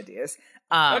both those ideas.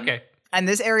 Okay. And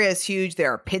this area is huge.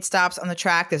 There are pit stops on the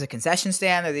track. There's a concession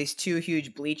stand. There are these two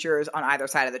huge bleachers on either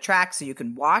side of the track so you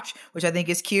can watch, which I think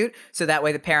is cute. So that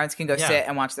way the parents can go sit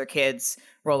and watch their kids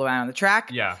roll around on the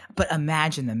track. Yeah. But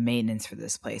imagine the maintenance for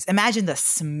this place. Imagine the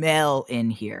smell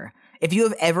in here. If you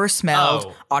have ever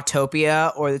smelled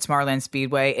Autopia or the Tomorrowland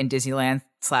Speedway in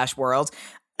Disneyland/World,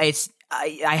 I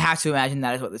have to imagine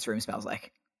that is what this room smells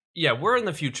like. Yeah, we're in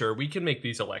the future. We can make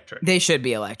these electric. They should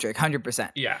be electric,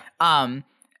 100%. Yeah.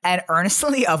 And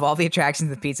honestly, of all the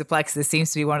attractions at the Pizzaplex, this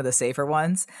seems to be one of the safer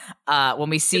ones.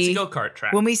 When we see it's a go-kart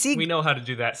track. We know how to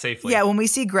do that safely. Yeah, when we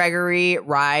see Gregory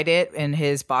ride it in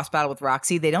his boss battle with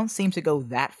Roxy, they don't seem to go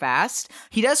that fast.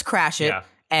 He does crash it,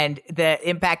 and the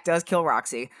impact does kill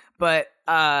Roxy. But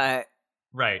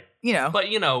right. But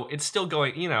it's still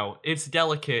going, it's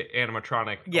delicate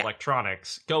animatronic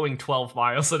electronics. Going 12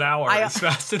 miles an hour is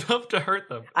fast enough to hurt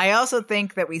them. I also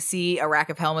think that we see a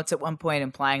rack of helmets at one point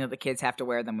implying that the kids have to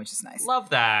wear them, which is nice. Love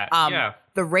that.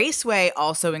 The raceway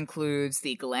also includes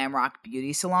the Glam Rock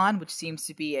Beauty Salon, which seems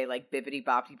to be a like Bibbidi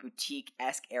Bobbidi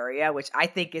Boutique-esque area, which I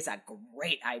think is a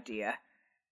great idea.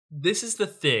 This is the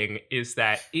thing, is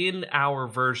that in our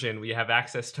version, we have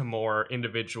access to more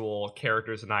individual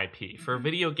characters and IP. For a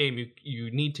video game,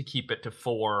 you need to keep it to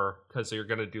 4, because you're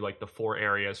going to do like the 4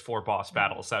 areas, 4 boss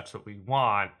battles. That's what we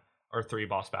want, or 3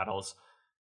 boss battles.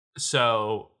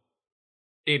 So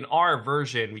in our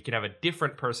version, we can have a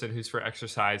different person who's for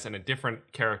exercise and a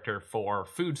different character for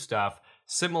food stuff.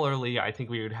 Similarly, I think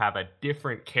we would have a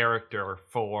different character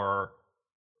for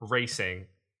racing,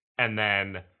 and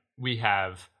then we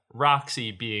have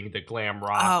Roxy being the glam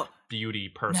rock beauty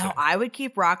person. No, I would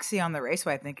keep Roxy on the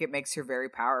raceway. I think it makes her very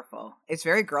powerful. It's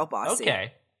very girl bossy.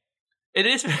 Okay. It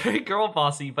is very girl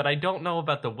bossy, but I don't know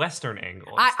about the Western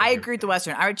angle. I agree with the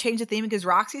Western. I would change the theme because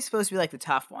Roxy's supposed to be like the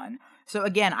tough one. So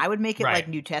again, I would make it like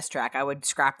new Test Track. I would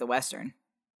scrap the Western.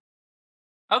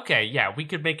 Okay, yeah, we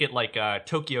could make it like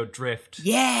Tokyo Drift.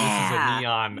 Yeah. This is a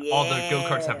neon. Yeah. All the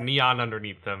go-karts have neon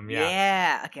underneath them. Yeah.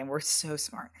 Yeah. Again, we're so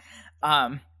smart.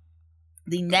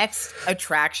 The next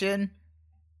attraction,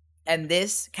 and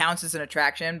this counts as an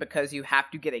attraction because you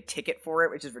have to get a ticket for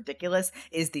it, which is ridiculous,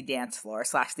 is the dance floor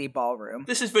 / the ballroom.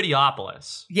 This is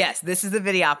Videopolis. Yes, this is the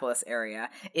Videopolis area.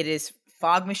 It is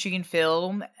fog machine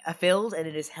filled, and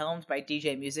it is helmed by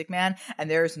DJ Music Man, and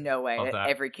there is no way that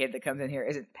every kid that comes in here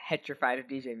isn't petrified of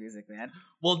DJ Music Man.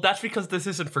 Well, that's because this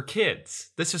isn't for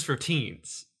kids. This is for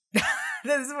teens.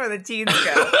 This is where the teens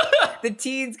go. The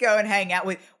teens go and hang out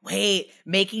with,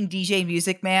 making DJ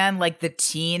Music Man like the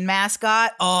teen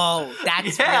mascot? Oh,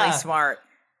 that's really smart.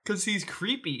 Because he's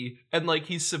creepy, and like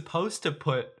he's supposed to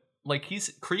put, like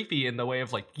he's creepy in the way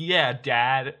of like, yeah,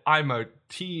 dad, I'm a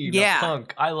teen, a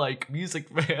punk, I like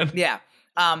Music Man. Yeah.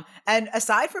 And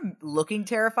aside from looking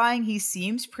terrifying, he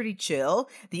seems pretty chill.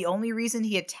 The only reason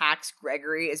he attacks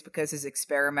Gregory is because his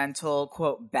experimental,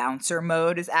 quote, bouncer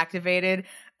mode is activated.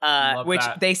 Which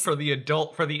they for the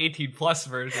 18+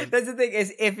 version. That's the thing,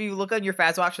 is if you look on your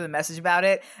Fazwatch for the message about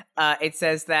it, it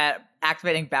says that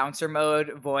activating bouncer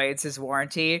mode voids his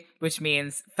warranty, which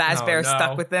means Fazbear's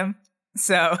stuck with him.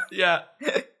 So yeah,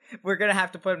 we're gonna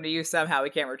have to put him to use somehow. We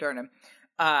can't return him.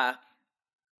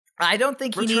 I don't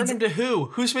think he needs. Return him to who?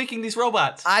 Who's making these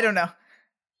robots? I don't know.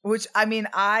 Which, I mean,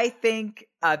 I think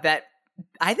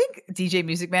DJ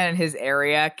Music Man and his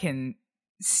area can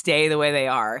stay the way they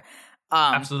are.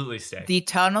 Absolutely stay. The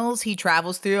tunnels he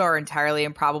travels through are entirely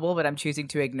improbable, but I'm choosing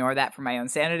to ignor that for my own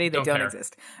sanity. They don't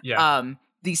exist. Yeah.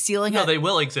 The ceiling. No, they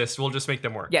will exist. We'll just make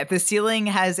them work. Yeah, the ceiling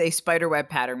has a spider web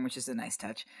pattern, which is a nice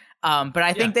touch. But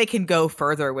I think they can go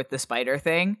further with the spider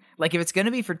thing. Like, if it's going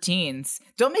to be for teens,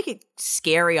 don't make it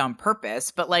scary on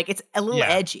purpose, but like it's a little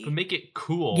edgy. But make it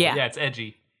cool. Yeah, it's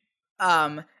edgy.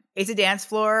 It's a dance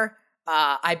floor.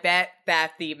 I bet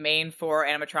that the main 4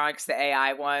 animatronics, the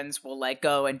AI ones, will like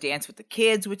go and dance with the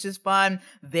kids, which is fun.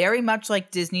 Very much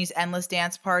like Disney's Endless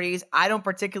Dance Parties. I don't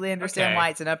particularly understand why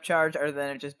it's an upcharge other than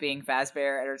it just being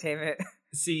Fazbear Entertainment.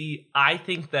 See, I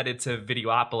think that it's a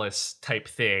Videopolis type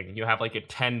thing. You have like a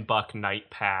 $10 night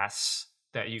pass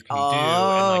that you can do,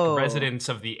 and like residents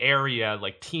of the area,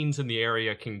 like teens in the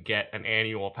area, can get an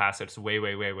annual pass that's way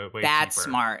That's cheaper.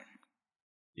 Smart.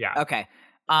 Yeah. Okay.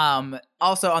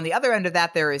 Also, on the other end of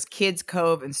that, there is Kids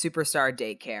Cove and Superstar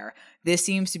Daycare. This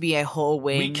seems to be a whole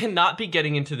wing. We cannot be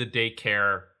getting into the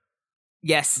daycare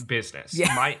business.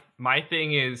 Yeah. My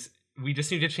thing is, we just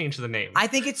need to change the name. I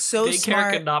think it's so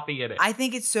smart. Daycare cannot be in it. I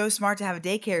think it's so smart to have a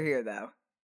daycare here, though.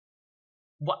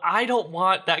 Well, I don't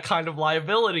want that kind of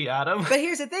liability, Adam. But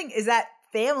here's the thing, is that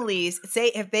families, say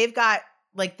if they've got,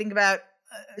 like, think about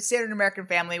a standard American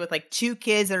family with like 2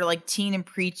 kids that are like teen and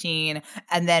preteen,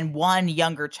 and then 1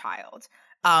 younger child.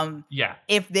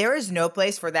 If there is no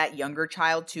place for that younger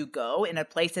child to go in a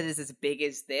place that is as big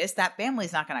as this, that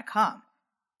family's not going to come.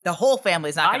 The whole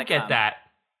family's not going to come.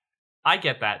 I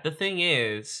get that. The thing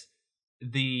is,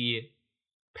 the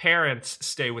parents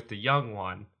stay with the young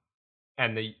one,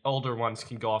 and the older ones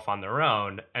can go off on their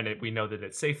own, and we know that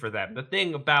it's safe for them. The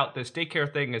thing about this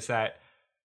daycare thing is that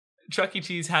Chuck E.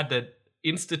 Cheese had to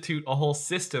institute a whole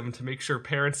system to make sure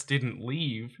parents didn't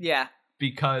leave. Yeah.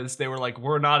 Because they were like,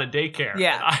 we're not a daycare.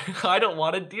 Yeah. I don't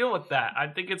want to deal with that. I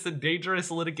think it's a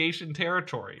dangerous litigation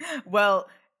territory. Well,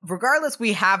 regardless,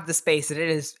 we have the space, and it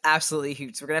is absolutely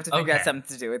huge. So we're going to have to figure out something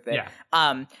to do with it.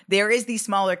 Yeah. There is the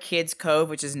smaller Kids Cove,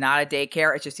 which is not a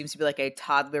daycare. It just seems to be like a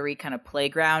toddlery kind of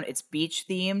playground. It's beach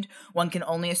themed. One can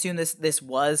only assume this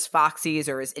was Foxy's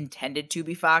or is intended to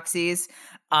be Foxy's.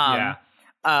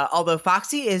 Although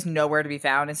Foxy is nowhere to be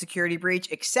found in Security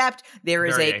Breach, except there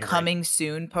is a coming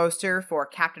soon poster for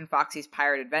Captain Foxy's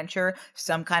Pirate Adventure,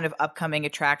 some kind of upcoming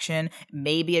attraction,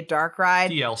 maybe a dark ride.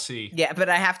 DLC. Yeah, but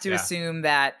I have to assume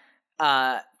that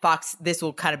this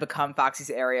will kind of become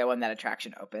Foxy's area when that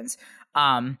attraction opens.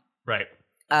 Right.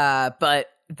 But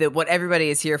what everybody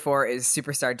is here for is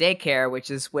Superstar Daycare, which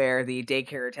is where the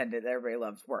daycare attendant that everybody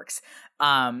loves works.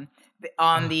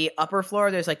 On the upper floor,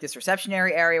 there's like this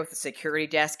receptionary area with a security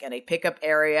desk and a pickup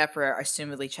area for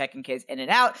assumedly checking kids in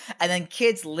and out. And then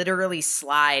kids literally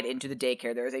slide into the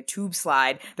daycare. There is a tube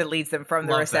slide that leads them from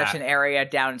the reception area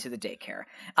down into the daycare,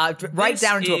 right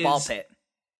down into a ball pit.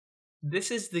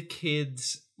 This is the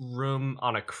kids' room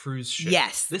on a cruise ship.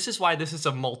 Yes. This is why this is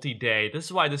a multi-day. This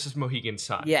is why this is Mohegan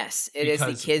Sun. Yes, it is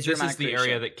the kids' room on a cruise ship. This is the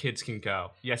area that kids can go.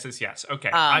 Yes.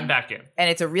 Okay, I'm back in. And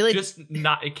it's a really... Just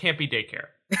not... It can't be daycare.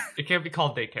 It can't be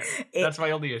called daycare. That's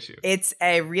my only issue. It's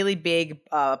a really big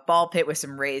ball pit with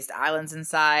some raised islands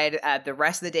inside. The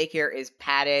rest of the daycare is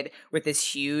padded with this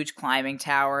huge climbing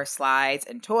tower, slides,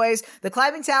 and toys. The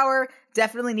climbing tower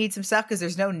definitely needs some stuff because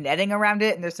there's no netting around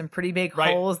it, and there's some pretty big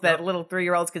holes that little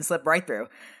 3-year-olds can slip right through.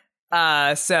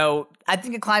 So I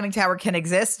think a climbing tower can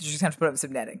exist. You just have to put up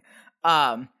some netting.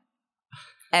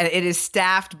 And it is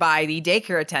staffed by the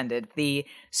daycare attendant. The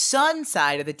son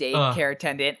side of the daycare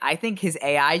attendant, I think his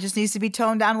AI just needs to be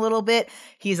toned down a little bit.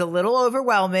 He's a little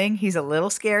overwhelming. He's a little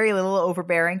scary, a little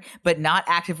overbearing, but not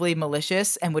actively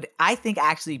malicious, and would, I think,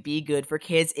 actually be good for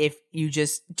kids if you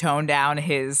just tone down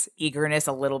his eagerness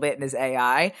a little bit in his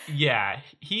AI. Yeah,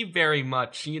 he very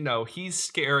much, he's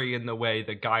scary in the way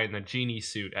the guy in the genie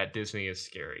suit at Disney is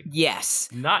scary. Yes.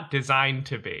 Not designed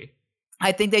to be.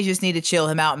 I think they just need to chill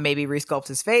him out and maybe resculpt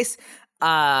his face.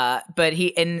 But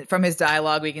from his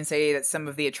dialogue, we can say that some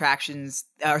of the attractions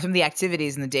or some of the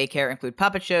activities in the daycare include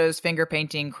puppet shows, finger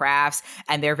painting, crafts,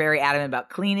 and they're very adamant about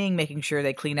cleaning, making sure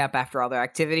they clean up after all their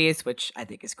activities, which I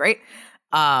think is great.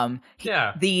 The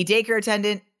daycare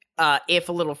attendant, if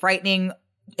a little frightening,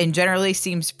 and generally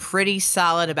seems pretty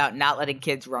solid about not letting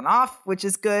kids run off, which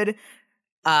is good.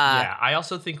 I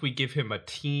also think we give him a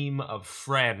team of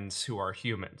friends who are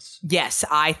humans. Yes,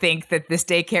 I think that this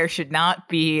daycare should not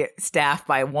be staffed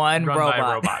by one robot. By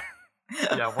a robot.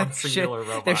 Yeah, one singular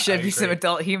robot. There should be some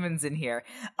adult humans in here.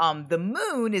 The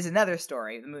moon is another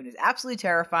story. The moon is absolutely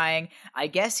terrifying. I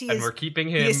guess and we're keeping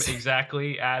him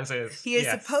exactly as is. He is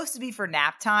supposed to be for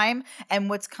nap time.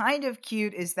 And what's kind of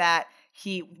cute is that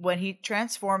when he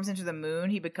transforms into the moon,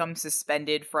 he becomes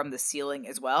suspended from the ceiling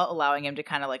as well, allowing him to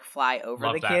kind of like fly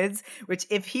over kids, which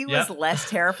if he was less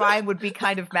terrifying would be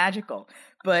kind of magical.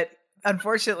 But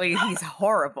unfortunately, he's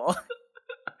horrible.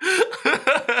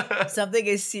 Something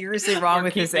is seriously wrong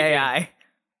with his AI.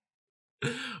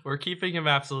 We're keeping him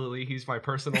absolutely. He's my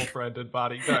personal friend and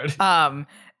bodyguard.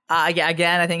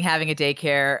 Again, I think having a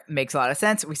daycare makes a lot of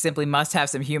sense. We simply must have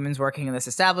some humans working in this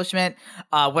establishment.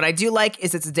 What I do like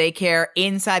is it's a daycare.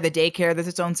 Inside the daycare, there's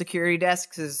its own security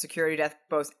desk. So there's a security desk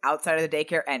both outside of the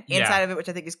daycare and inside of it, which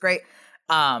I think is great.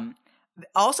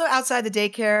 Also outside the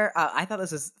daycare, I thought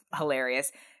this was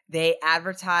hilarious. They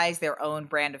advertise their own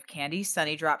brand of candy,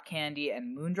 Sunny Drop Candy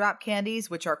and Moon Drop Candies,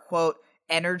 which are, quote,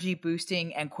 energy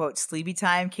boosting and, quote, sleepy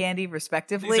time candy,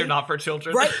 respectively. These are not for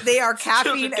children. Right, they are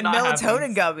caffeine and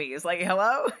melatonin gummies. Like,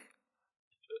 hello?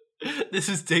 This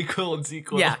is Dayquil and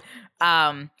ZQL. Yeah.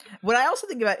 What I also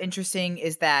think about interesting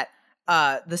is that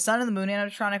the sun and the moon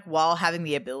animatronic, while having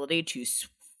the ability to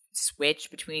switch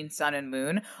between sun and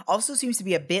moon, also seems to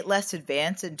be a bit less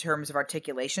advanced in terms of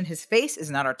articulation. His face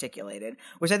is not articulated,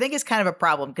 which I think is kind of a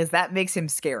problem because that makes him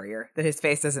scarier, that his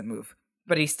face doesn't move,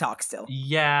 but he talks still.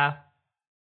 Yeah,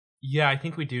 I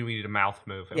think we need a mouth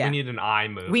move. And we need an eye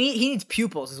move. He needs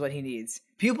pupils is what he needs.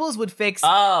 Pupils would fix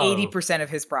 80% of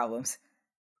his problems.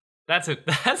 That's an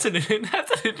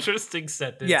interesting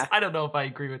sentence. Yeah. I don't know if I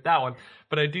agree with that one,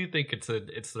 but I do think it's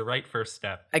the right first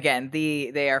step. Again,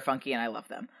 they are funky and I love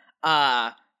them.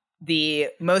 The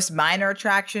most minor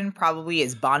attraction probably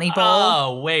is Bonnie Bowl.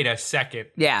 Oh, wait a second.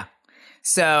 Yeah.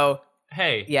 So,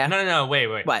 hey. Yeah. No, wait.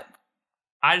 What?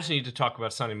 I just need to talk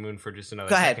about Sun and Moon for just another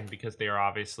second because they are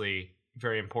obviously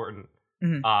very important.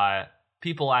 Mm-hmm.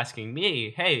 People asking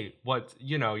me, hey, what,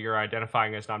 you're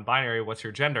identifying as non-binary, what's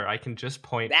your gender? I can just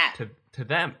point to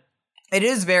them. It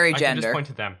is very gender. I can just point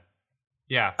to them.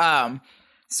 Yeah.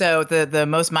 So the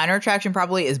most minor attraction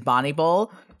probably is Bonnie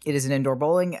Bowl. It is an indoor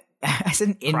bowling. I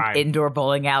said indoor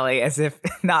bowling alley, as if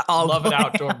not all. Love an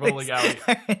outdoor bowling alley.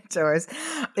 Indoors.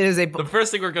 It is the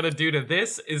first thing we're gonna do to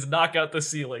this is knock out the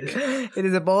ceiling. It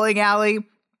is a bowling alley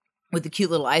with a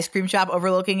cute little ice cream shop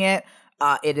overlooking it.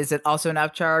 It is also an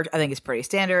upcharge. I think it's pretty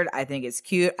standard. I think it's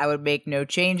cute. I would make no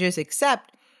changes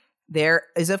except there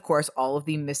is, of course, all of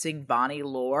the missing Bonnie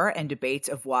lore and debates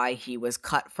of why he was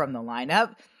cut from the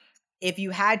lineup. If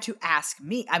you had to ask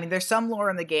me, I mean, there's some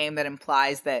lore in the game that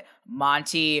implies that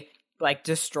Monty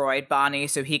destroyed Bonnie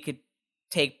so he could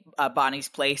take Bonnie's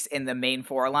place in the main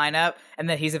 4 lineup, and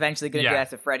that he's eventually going to do that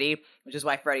to Freddy, which is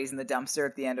why Freddy's in the dumpster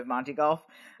at the end of Monty Golf.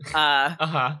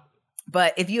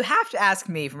 But if you have to ask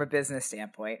me from a business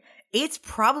standpoint, it's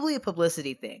probably a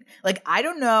publicity thing. I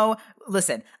don't know.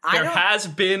 Listen, there has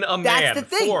been a man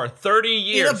for 30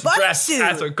 years dressed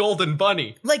as a golden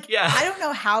bunny. I don't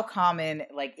know how common,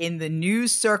 in the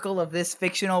news circle of this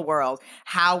fictional world,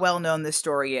 how well known this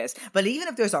story is. But even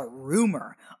if there's a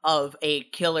rumor of a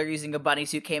killer using a bunny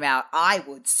suit came out, I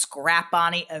would scrap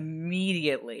Bonnie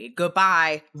immediately.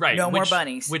 Goodbye. Right. No more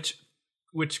bunnies.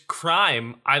 Which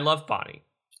crime? I love Bonnie.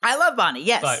 I love Bonnie,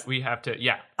 yes. But we have to,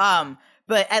 But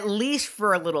but at least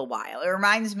for a little while. It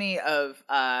reminds me of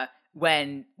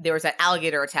when there was that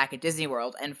alligator attack at Disney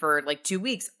World, and for like 2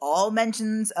 weeks, all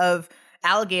mentions of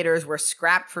alligators were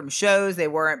scrapped from shows. They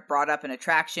weren't brought up in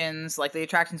attractions. Like, the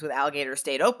attractions with alligators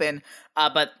stayed open,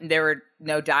 but there were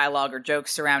no dialogue or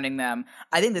jokes surrounding them.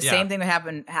 I think the same thing would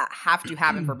have to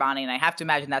happen for Bonnie, and I have to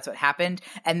imagine that's what happened.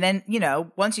 And then,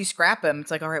 once you scrap them,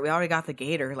 it's like, all right, we already got the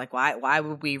gator. Like, why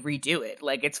would we redo it?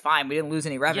 Like, it's fine. We didn't lose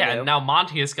any revenue. Yeah, now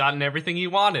Monty has gotten everything he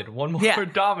wanted. One more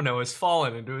domino has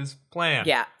fallen into his plan.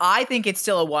 Yeah, I think it's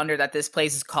still a wonder that this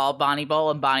place is called Bonnie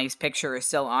Bowl and Bonnie's picture is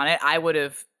still on it. I would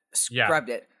have scrubbed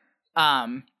it.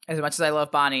 As much as I love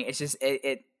Bonnie, it's just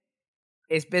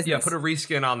it's business. Yeah, put a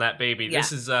reskin on that baby. Yeah.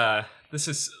 This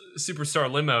is Superstar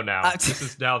Limo now. This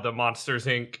is now the Monsters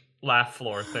Inc. laugh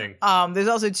floor thing. There's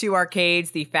also 2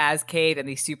 arcades, the Fazcade and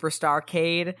the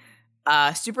Superstarcade.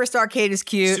 Superstarcade is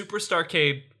cute.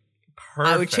 Superstarcade,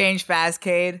 perfect. I would change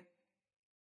Fazcade.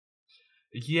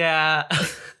 Yeah.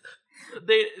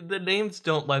 The names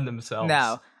don't lend themselves.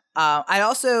 No. I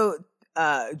also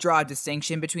draw a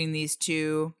distinction between these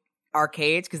 2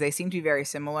 arcades because they seem to be very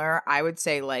similar. I would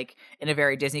say, like, in a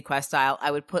very Disney Quest style,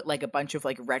 I would put like a bunch of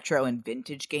like retro and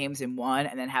vintage games in one,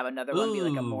 and then have another one be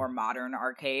like a more modern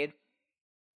arcade.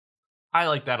 I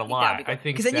like that a lot. I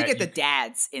think because then you get the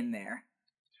dads in there.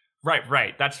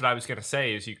 Right. That's what I was gonna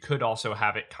say. Is you could also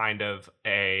have it kind of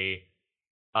a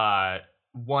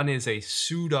one is a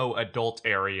pseudo adult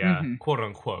area, quote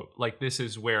unquote. Like, this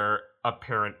is where a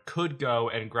parent could go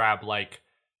and grab like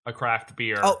a craft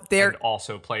beer and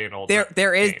also play an old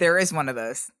there is one of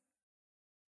those.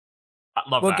 I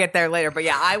love we'll get there later, but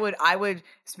yeah, I would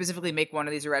specifically make one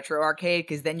of these a retro arcade,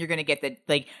 because then you're going to get the,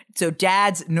 like, so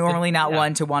dads normally not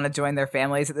one to want to join their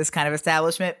families at this kind of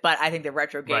establishment, but I think the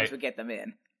retro games would get them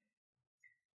in.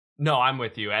 No, I'm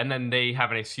with you. And then they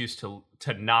have an excuse to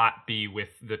not be with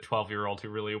the 12-year-old who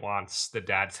really wants the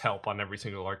dad's help on every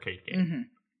single arcade game.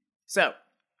 So,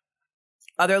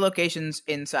 other locations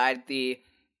inside the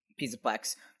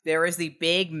Pizzaplex. There is the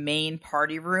big main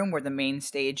party room where the main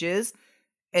stage is.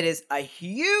 It is a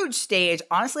huge stage.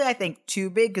 Honestly, I think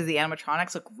too big because the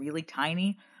animatronics look really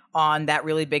tiny on that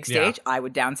really big stage. I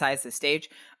would downsize the stage.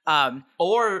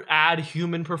 Or add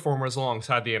human performers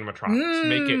alongside the animatronics.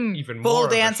 Make it even more full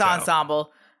of a dance show.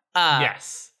 ensemble.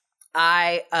 Yes.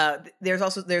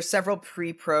 There's several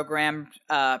pre-programmed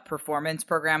performance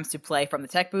programs to play from the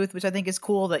tech booth, which I think is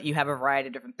cool, that you have a variety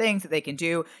of different things that they can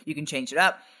do. You can change it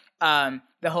up.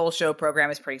 The whole show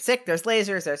program is pretty sick. There's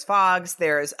lasers, there's fogs,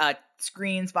 there's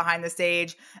screens behind the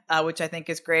stage, which I think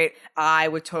is great. I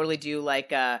would totally do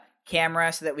like a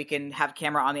camera so that we can have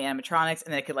camera on the animatronics,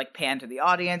 and then it could like pan to the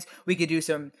audience. We could do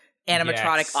some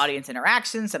animatronic audience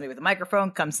interaction. Somebody with a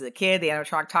microphone comes to the kid, the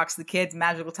animatronic talks to the kids.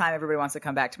 Magical time. Everybody wants to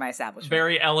come back to my establishment.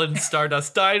 Very Ellen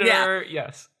Stardust Diner.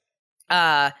 Yes.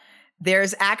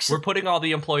 There's actually, we're putting all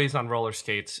the employees on roller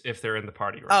skates if they're in the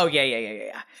party room. Oh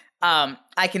yeah.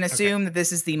 I can assume that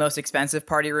this is the most expensive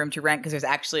party room to rent because there's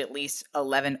actually at least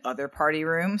 11 other party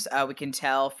rooms. We can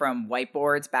tell from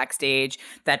whiteboards backstage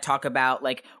that talk about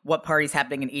like what party's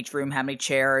happening in each room, how many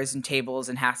chairs and tables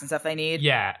and hats and stuff they need.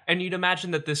 Yeah, and you'd imagine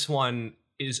that this one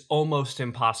is almost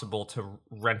impossible to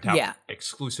rent out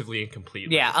exclusively and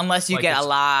completely. Yeah, unless you get a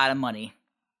lot of money.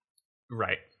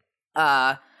 Right.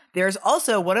 There's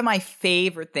also one of my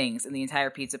favorite things in the entire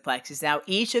Pizzaplex is now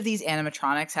each of these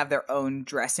animatronics have their own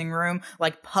dressing room,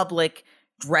 like public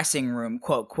dressing room,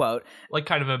 quote. Like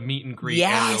kind of a meet and greet,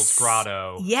 Ariel's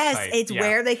Grotto. Yes, type. It's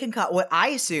where they can come. What I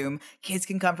assume kids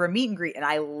can come for a meet and greet, and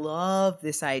I love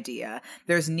this idea.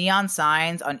 There's neon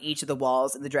signs on each of the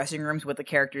walls in the dressing rooms with the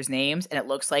characters' names, and it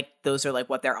looks like those are like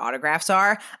what their autographs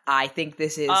are. I think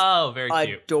this is very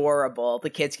adorable. Cute.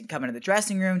 The kids can come into the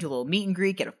dressing room, do a little meet and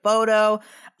greet, get a photo.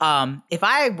 If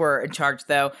I were in charge,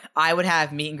 though, I would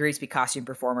have meet and greets be costume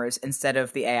performers instead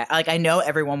of the AI. Like, I know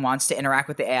everyone wants to interact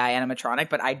with the AI animatronic,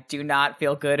 but I do not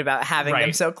feel good about having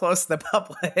them so close to the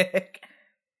public.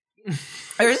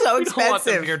 They're so expensive. Don't want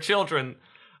them near children.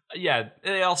 Yeah,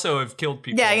 they also have killed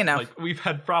people. Yeah, you know. Like, we've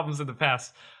had problems in the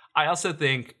past. I also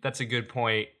think that's a good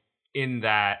point in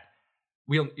that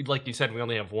like you said, we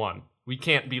only have one. We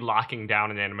can't be locking down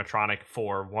an animatronic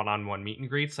for one-on-one meet and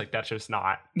greets. Like, that's just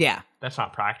not... Yeah. That's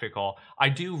not practical. I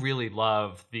do really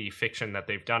love the fiction that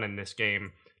they've done in this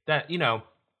game that, you know,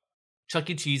 Chuck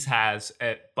E. Cheese has,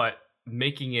 but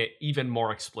making it even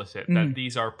more explicit that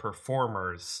these are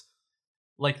performers.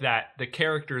 Like that, the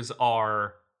characters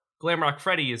are... Glamrock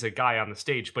Freddy is a guy on the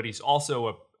stage, but he's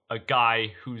also a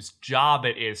guy whose job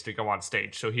it is to go on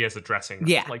stage. So he has a dressing room.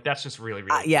 Yeah. Like, that's just really,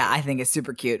 really yeah, I think it's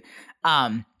super cute.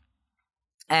 And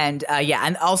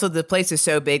also the place is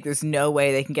so big, there's no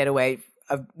way they can get away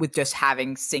with just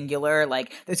having singular,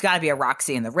 like there's got to be a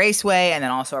Roxy in the raceway and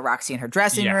then also a Roxy in her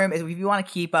dressing room. If you want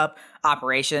to keep up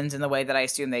operations in the way that I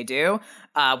assume they do,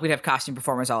 we'd have costume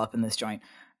performers all up in this joint.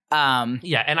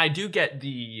 Yeah, and I do get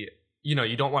the,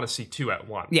 you don't want to see two at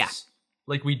once. Yeah.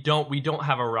 Like we don't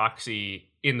have a Roxy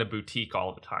in the boutique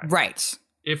all the time. Right.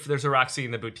 If there's a Roxy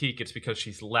in the boutique, it's because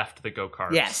she's left the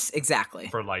go-kart. Yes, exactly.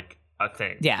 For like a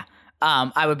thing. Yeah.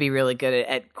 I would be really good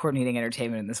at coordinating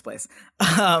entertainment in this place.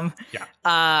 And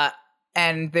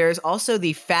there's also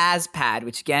the Fazpad,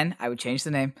 which again, I would change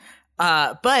the name.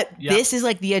 But this is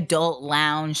like the adult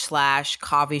lounge /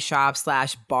 coffee shop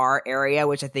 / bar area,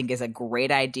 which I think is a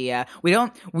great idea.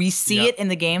 We see it in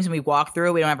the games and we walk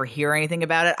through. We don't ever hear anything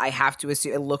about it. I have to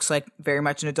assume it looks like very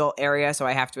much an adult area, so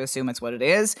I have to assume it's what it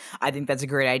is. I think that's a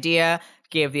great idea.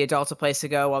 Give the adults a place to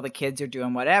go while the kids are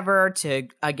doing whatever to,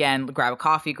 again, grab a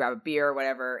coffee, grab a beer,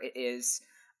 whatever it is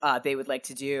they would like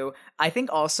to do. I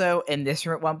think also in this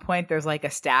room at one point, there's like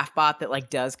a staff bot that like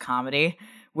does comedy,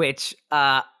 which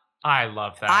I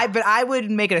love that. But I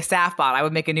wouldn't make it a staff bot. I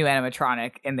would make a new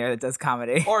animatronic in there that does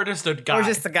comedy. Or just a guy. Or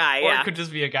just a guy, yeah. Or it could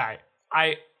just be a guy.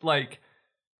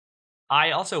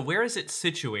 I also, where is it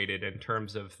situated in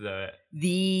terms of The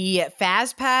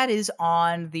Fazpad is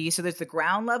on so there's the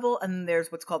ground level and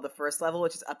there's what's called the first level,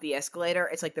 which is up the escalator.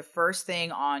 It's like the first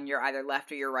thing on your either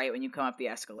left or your right when you come up the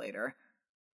escalator.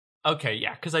 Okay,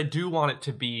 yeah, because I do want it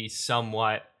to be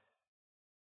somewhat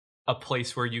a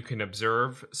place where you can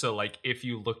observe. So, like, if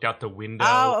you looked out the window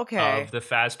of the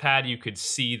Fazpad, you could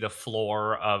see the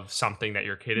floor of something that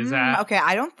your kid is at. Okay,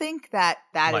 I don't think that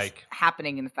is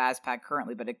happening in the Fazpad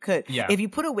currently, but it could. Yeah. If you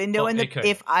put a window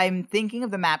if I'm thinking of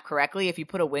the map correctly, if you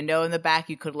put a window in the back,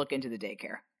 you could look into the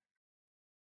daycare.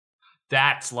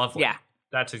 That's lovely. Yeah.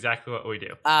 That's exactly what we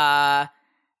do.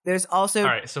 There's also... All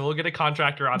right, so we'll get a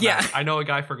contractor on that. I know a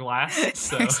guy for glass,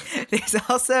 so... There's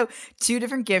also 2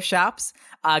 different gift shops,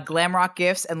 Glamrock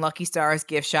Gifts and Lucky Stars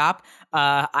Gift Shop.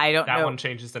 I don't know... That one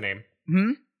changes the name.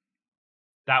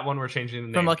 That one we're changing the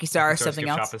name. From Lucky Stars, something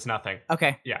gift else? Shop is nothing.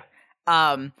 Okay. Yeah.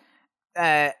 I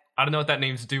don't know what that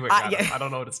name's doing. I don't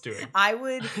know what it's doing. I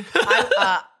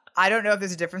don't know if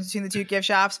there's a difference between the 2 gift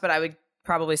shops, but I would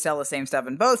probably sell the same stuff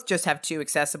in both, just have 2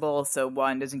 accessible so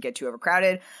one doesn't get too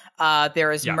overcrowded.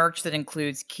 There is merch that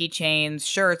includes keychains,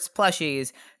 shirts,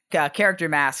 plushies, character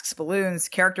masks, balloons,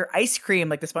 character ice cream,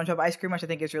 like the SpongeBob ice cream, which I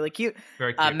think is really cute.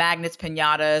 Very cute. Magnets,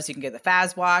 pinatas. You can get the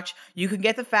Faz watch. You can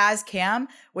get the Faz cam.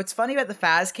 What's funny about the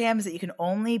Faz cam is that you can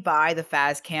only buy the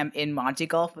Faz cam in Monty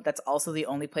Golf, but that's also the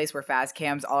only place where Faz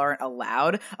cams aren't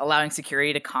allowed, allowing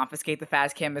security to confiscate the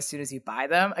Faz cam as soon as you buy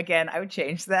them. Again, I would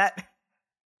change that.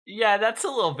 Yeah, that's a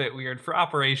little bit weird. For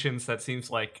operations, that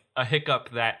seems like a hiccup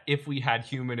that if we had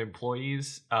human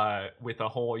employees with a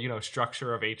whole,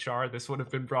 structure of HR, this would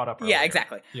have been brought up earlier. Yeah,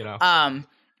 exactly. I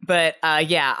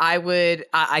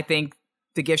think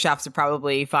the gift shops are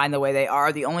probably fine the way they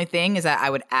are. The only thing is that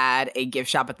I would add a gift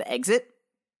shop at the exit.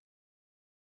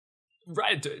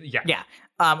 Right, yeah. Yeah,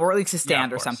 or at least a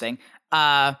stand or something.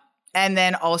 And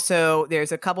then also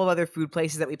there's a couple of other food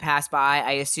places that we pass by.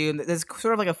 I assume that there's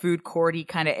sort of like a food courty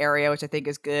kind of area, which I think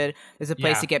is good. There's a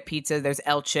place to get pizza. There's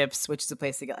El Chips, which is a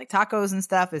place to get like tacos and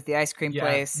stuff. There's the ice cream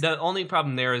place. The only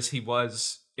problem there is he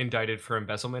was indicted for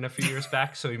embezzlement a few years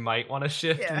back, so he might want to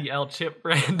shift the El Chip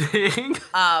branding.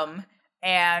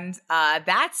 And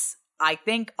that's, I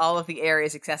think, all of the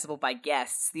areas accessible by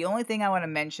guests. The only thing I want to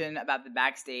mention about the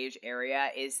backstage area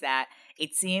is that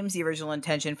it seems the original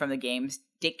intention from the game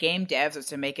devs was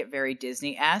to make it very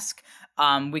Disney-esque.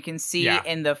 We can see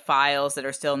in the files that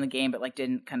are still in the game, but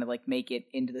didn't kind of make it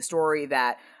into the story,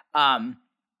 that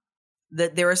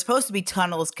there are supposed to be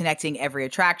tunnels connecting every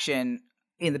attraction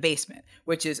in the basement,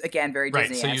 which is again very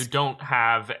Disney-esque. Right, so you don't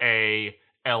have a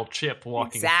El Chip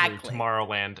walking through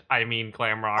Tomorrowland. I mean,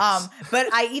 Glamrocks. But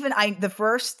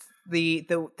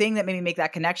the thing that made me make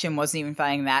that connection wasn't even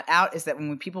finding that out, is that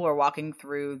when people were walking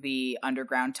through the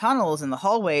underground tunnels and the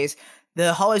hallways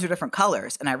are different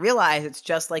colors. And I realized it's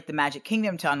just like the Magic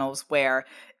Kingdom tunnels, where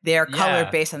they're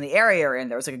colored based on the area you're in.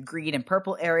 There was a green and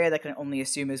purple area that I can only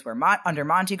assume is where under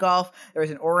Monty Golf. There was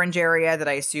an orange area that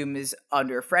I assume is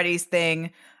under Freddy's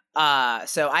thing.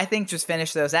 So I think just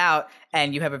finish those out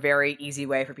and you have a very easy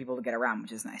way for people to get around,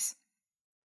 which is nice.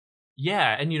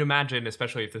 Yeah, and you'd imagine,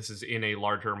 especially if this is in a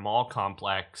larger mall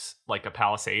complex, like a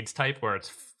Palisades type, where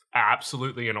it's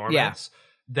absolutely enormous,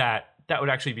 that would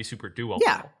actually be super doable.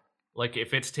 Yeah. Like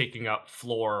if it's taking up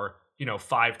floor,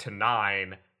 5 to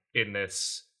 9 in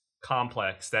this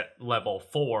complex, that level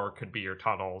 4 could be your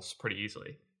tunnels pretty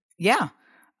easily. Yeah.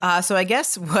 So I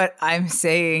guess what I'm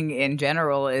saying in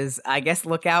general is, I guess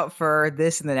look out for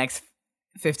this in the next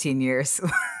 15 years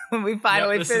when we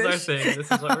finally this finish. This is our thing.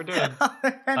 This is what we're doing.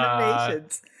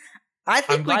 Renovations. I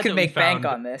think we could make bank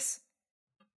on this.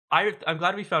 I'm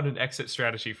glad we found an exit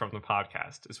strategy from the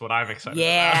podcast, is what I'm excited about.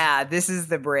 Yeah, this is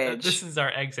the bridge. This is our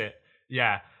exit.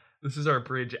 Yeah, this is our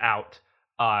bridge out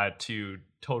to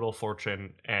Total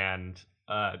Fortune and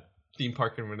theme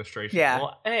park administration. Yeah.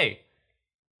 Well, hey,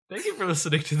 thank you for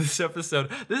listening to this episode.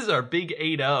 This is our big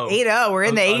 8-0. 8-0. We're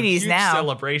in the 80s now.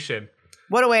 Celebration.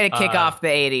 What a way to kick off the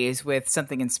 80s with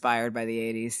something inspired by the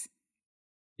 80s.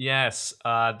 Yes.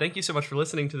 Thank you so much for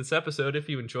listening to this episode. If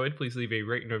you enjoyed, please leave a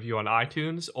rate and review on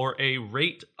iTunes or a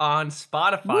rate on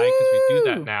Spotify, because we do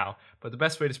that now. But the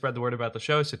best way to spread the word about the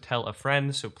show is to tell a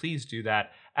friend, so please do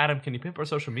that. Adam, can you pimp our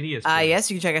social medias? Yes,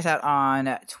 you can check us out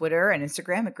on Twitter and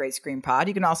Instagram at Great Scream Pod.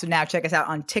 You can also now check us out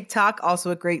on TikTok,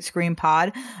 also at Great Scream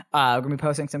Pod. We're going to be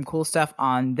posting some cool stuff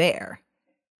on there.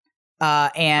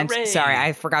 And Hooray. Sorry,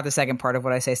 I forgot the second part of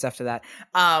what I say stuff to that.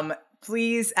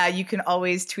 Please, you can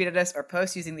always tweet at us or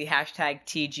post using the hashtag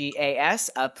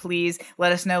TGAS. Please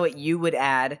let us know what you would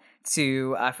add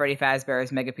to Freddy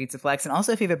Fazbear's Mega Pizzaplex. And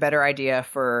also if you have a better idea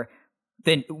for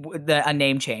a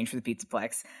name change for the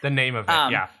Pizzaplex. The name of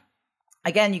it, yeah.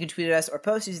 Again, you can tweet at us or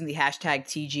post using the hashtag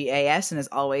TGAS. And as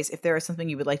always, if there is something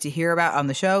you would like to hear about on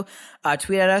the show,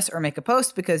 tweet at us or make a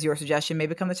post, because your suggestion may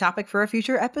become the topic for a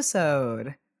future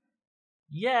episode.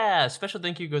 Yeah, special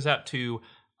thank you goes out to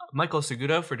Michael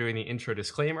Segudo for doing the intro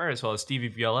disclaimer, as well as Stevie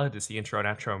Viola, who does the intro and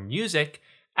outro music.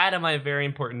 Adam, I have very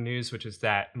important news, which is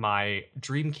that my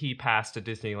Dream Key pass to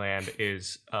Disneyland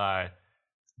is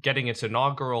getting its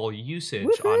inaugural usage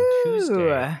on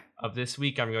Tuesday of this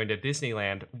week. I'm going to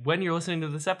Disneyland. When you're listening to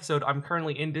this episode, I'm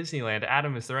currently in Disneyland.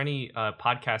 Adam, is there any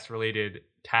podcast-related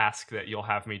task that you'll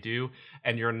have me do?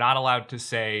 And you're not allowed to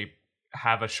say,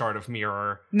 have a shard of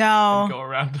mirror. No. And go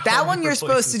around. That one you're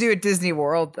supposed to do at Disney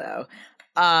World, though.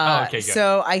 Okay, good.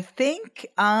 So I think,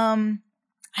 all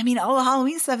the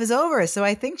Halloween stuff is over. So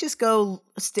I think just go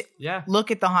look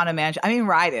at the Haunted Mansion.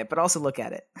 Ride it, but also look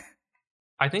at it.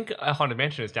 I think Haunted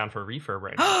Mansion is down for a refurb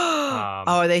right now.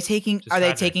 Are they taking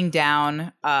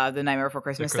down the Nightmare Before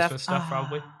Christmas stuff? Christmas stuff,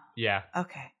 probably. Yeah.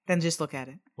 Okay, then just look at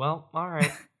it. Well, all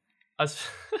right.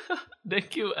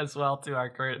 Thank you as well to our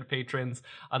current patrons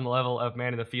on the level of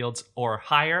Man in the Fields or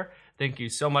higher. Thank you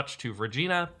so much to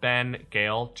Regina, Ben,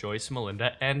 Gail, Joyce,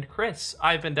 Melinda, and Chris.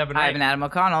 I've been Devin Wright. I've been Adam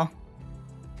O'Connell.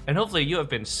 And hopefully you have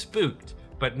been spooked,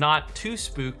 but not too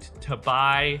spooked to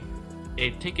buy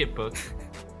a ticket book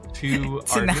to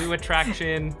our new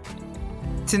attraction.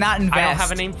 To not invest. I don't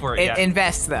have a name for it yet.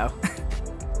 Invest, though.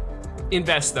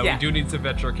 Invest, though. Yeah. We do need some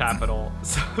venture capital.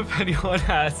 So if anyone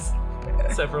has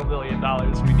several $1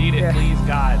 million, we need it, please,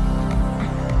 God.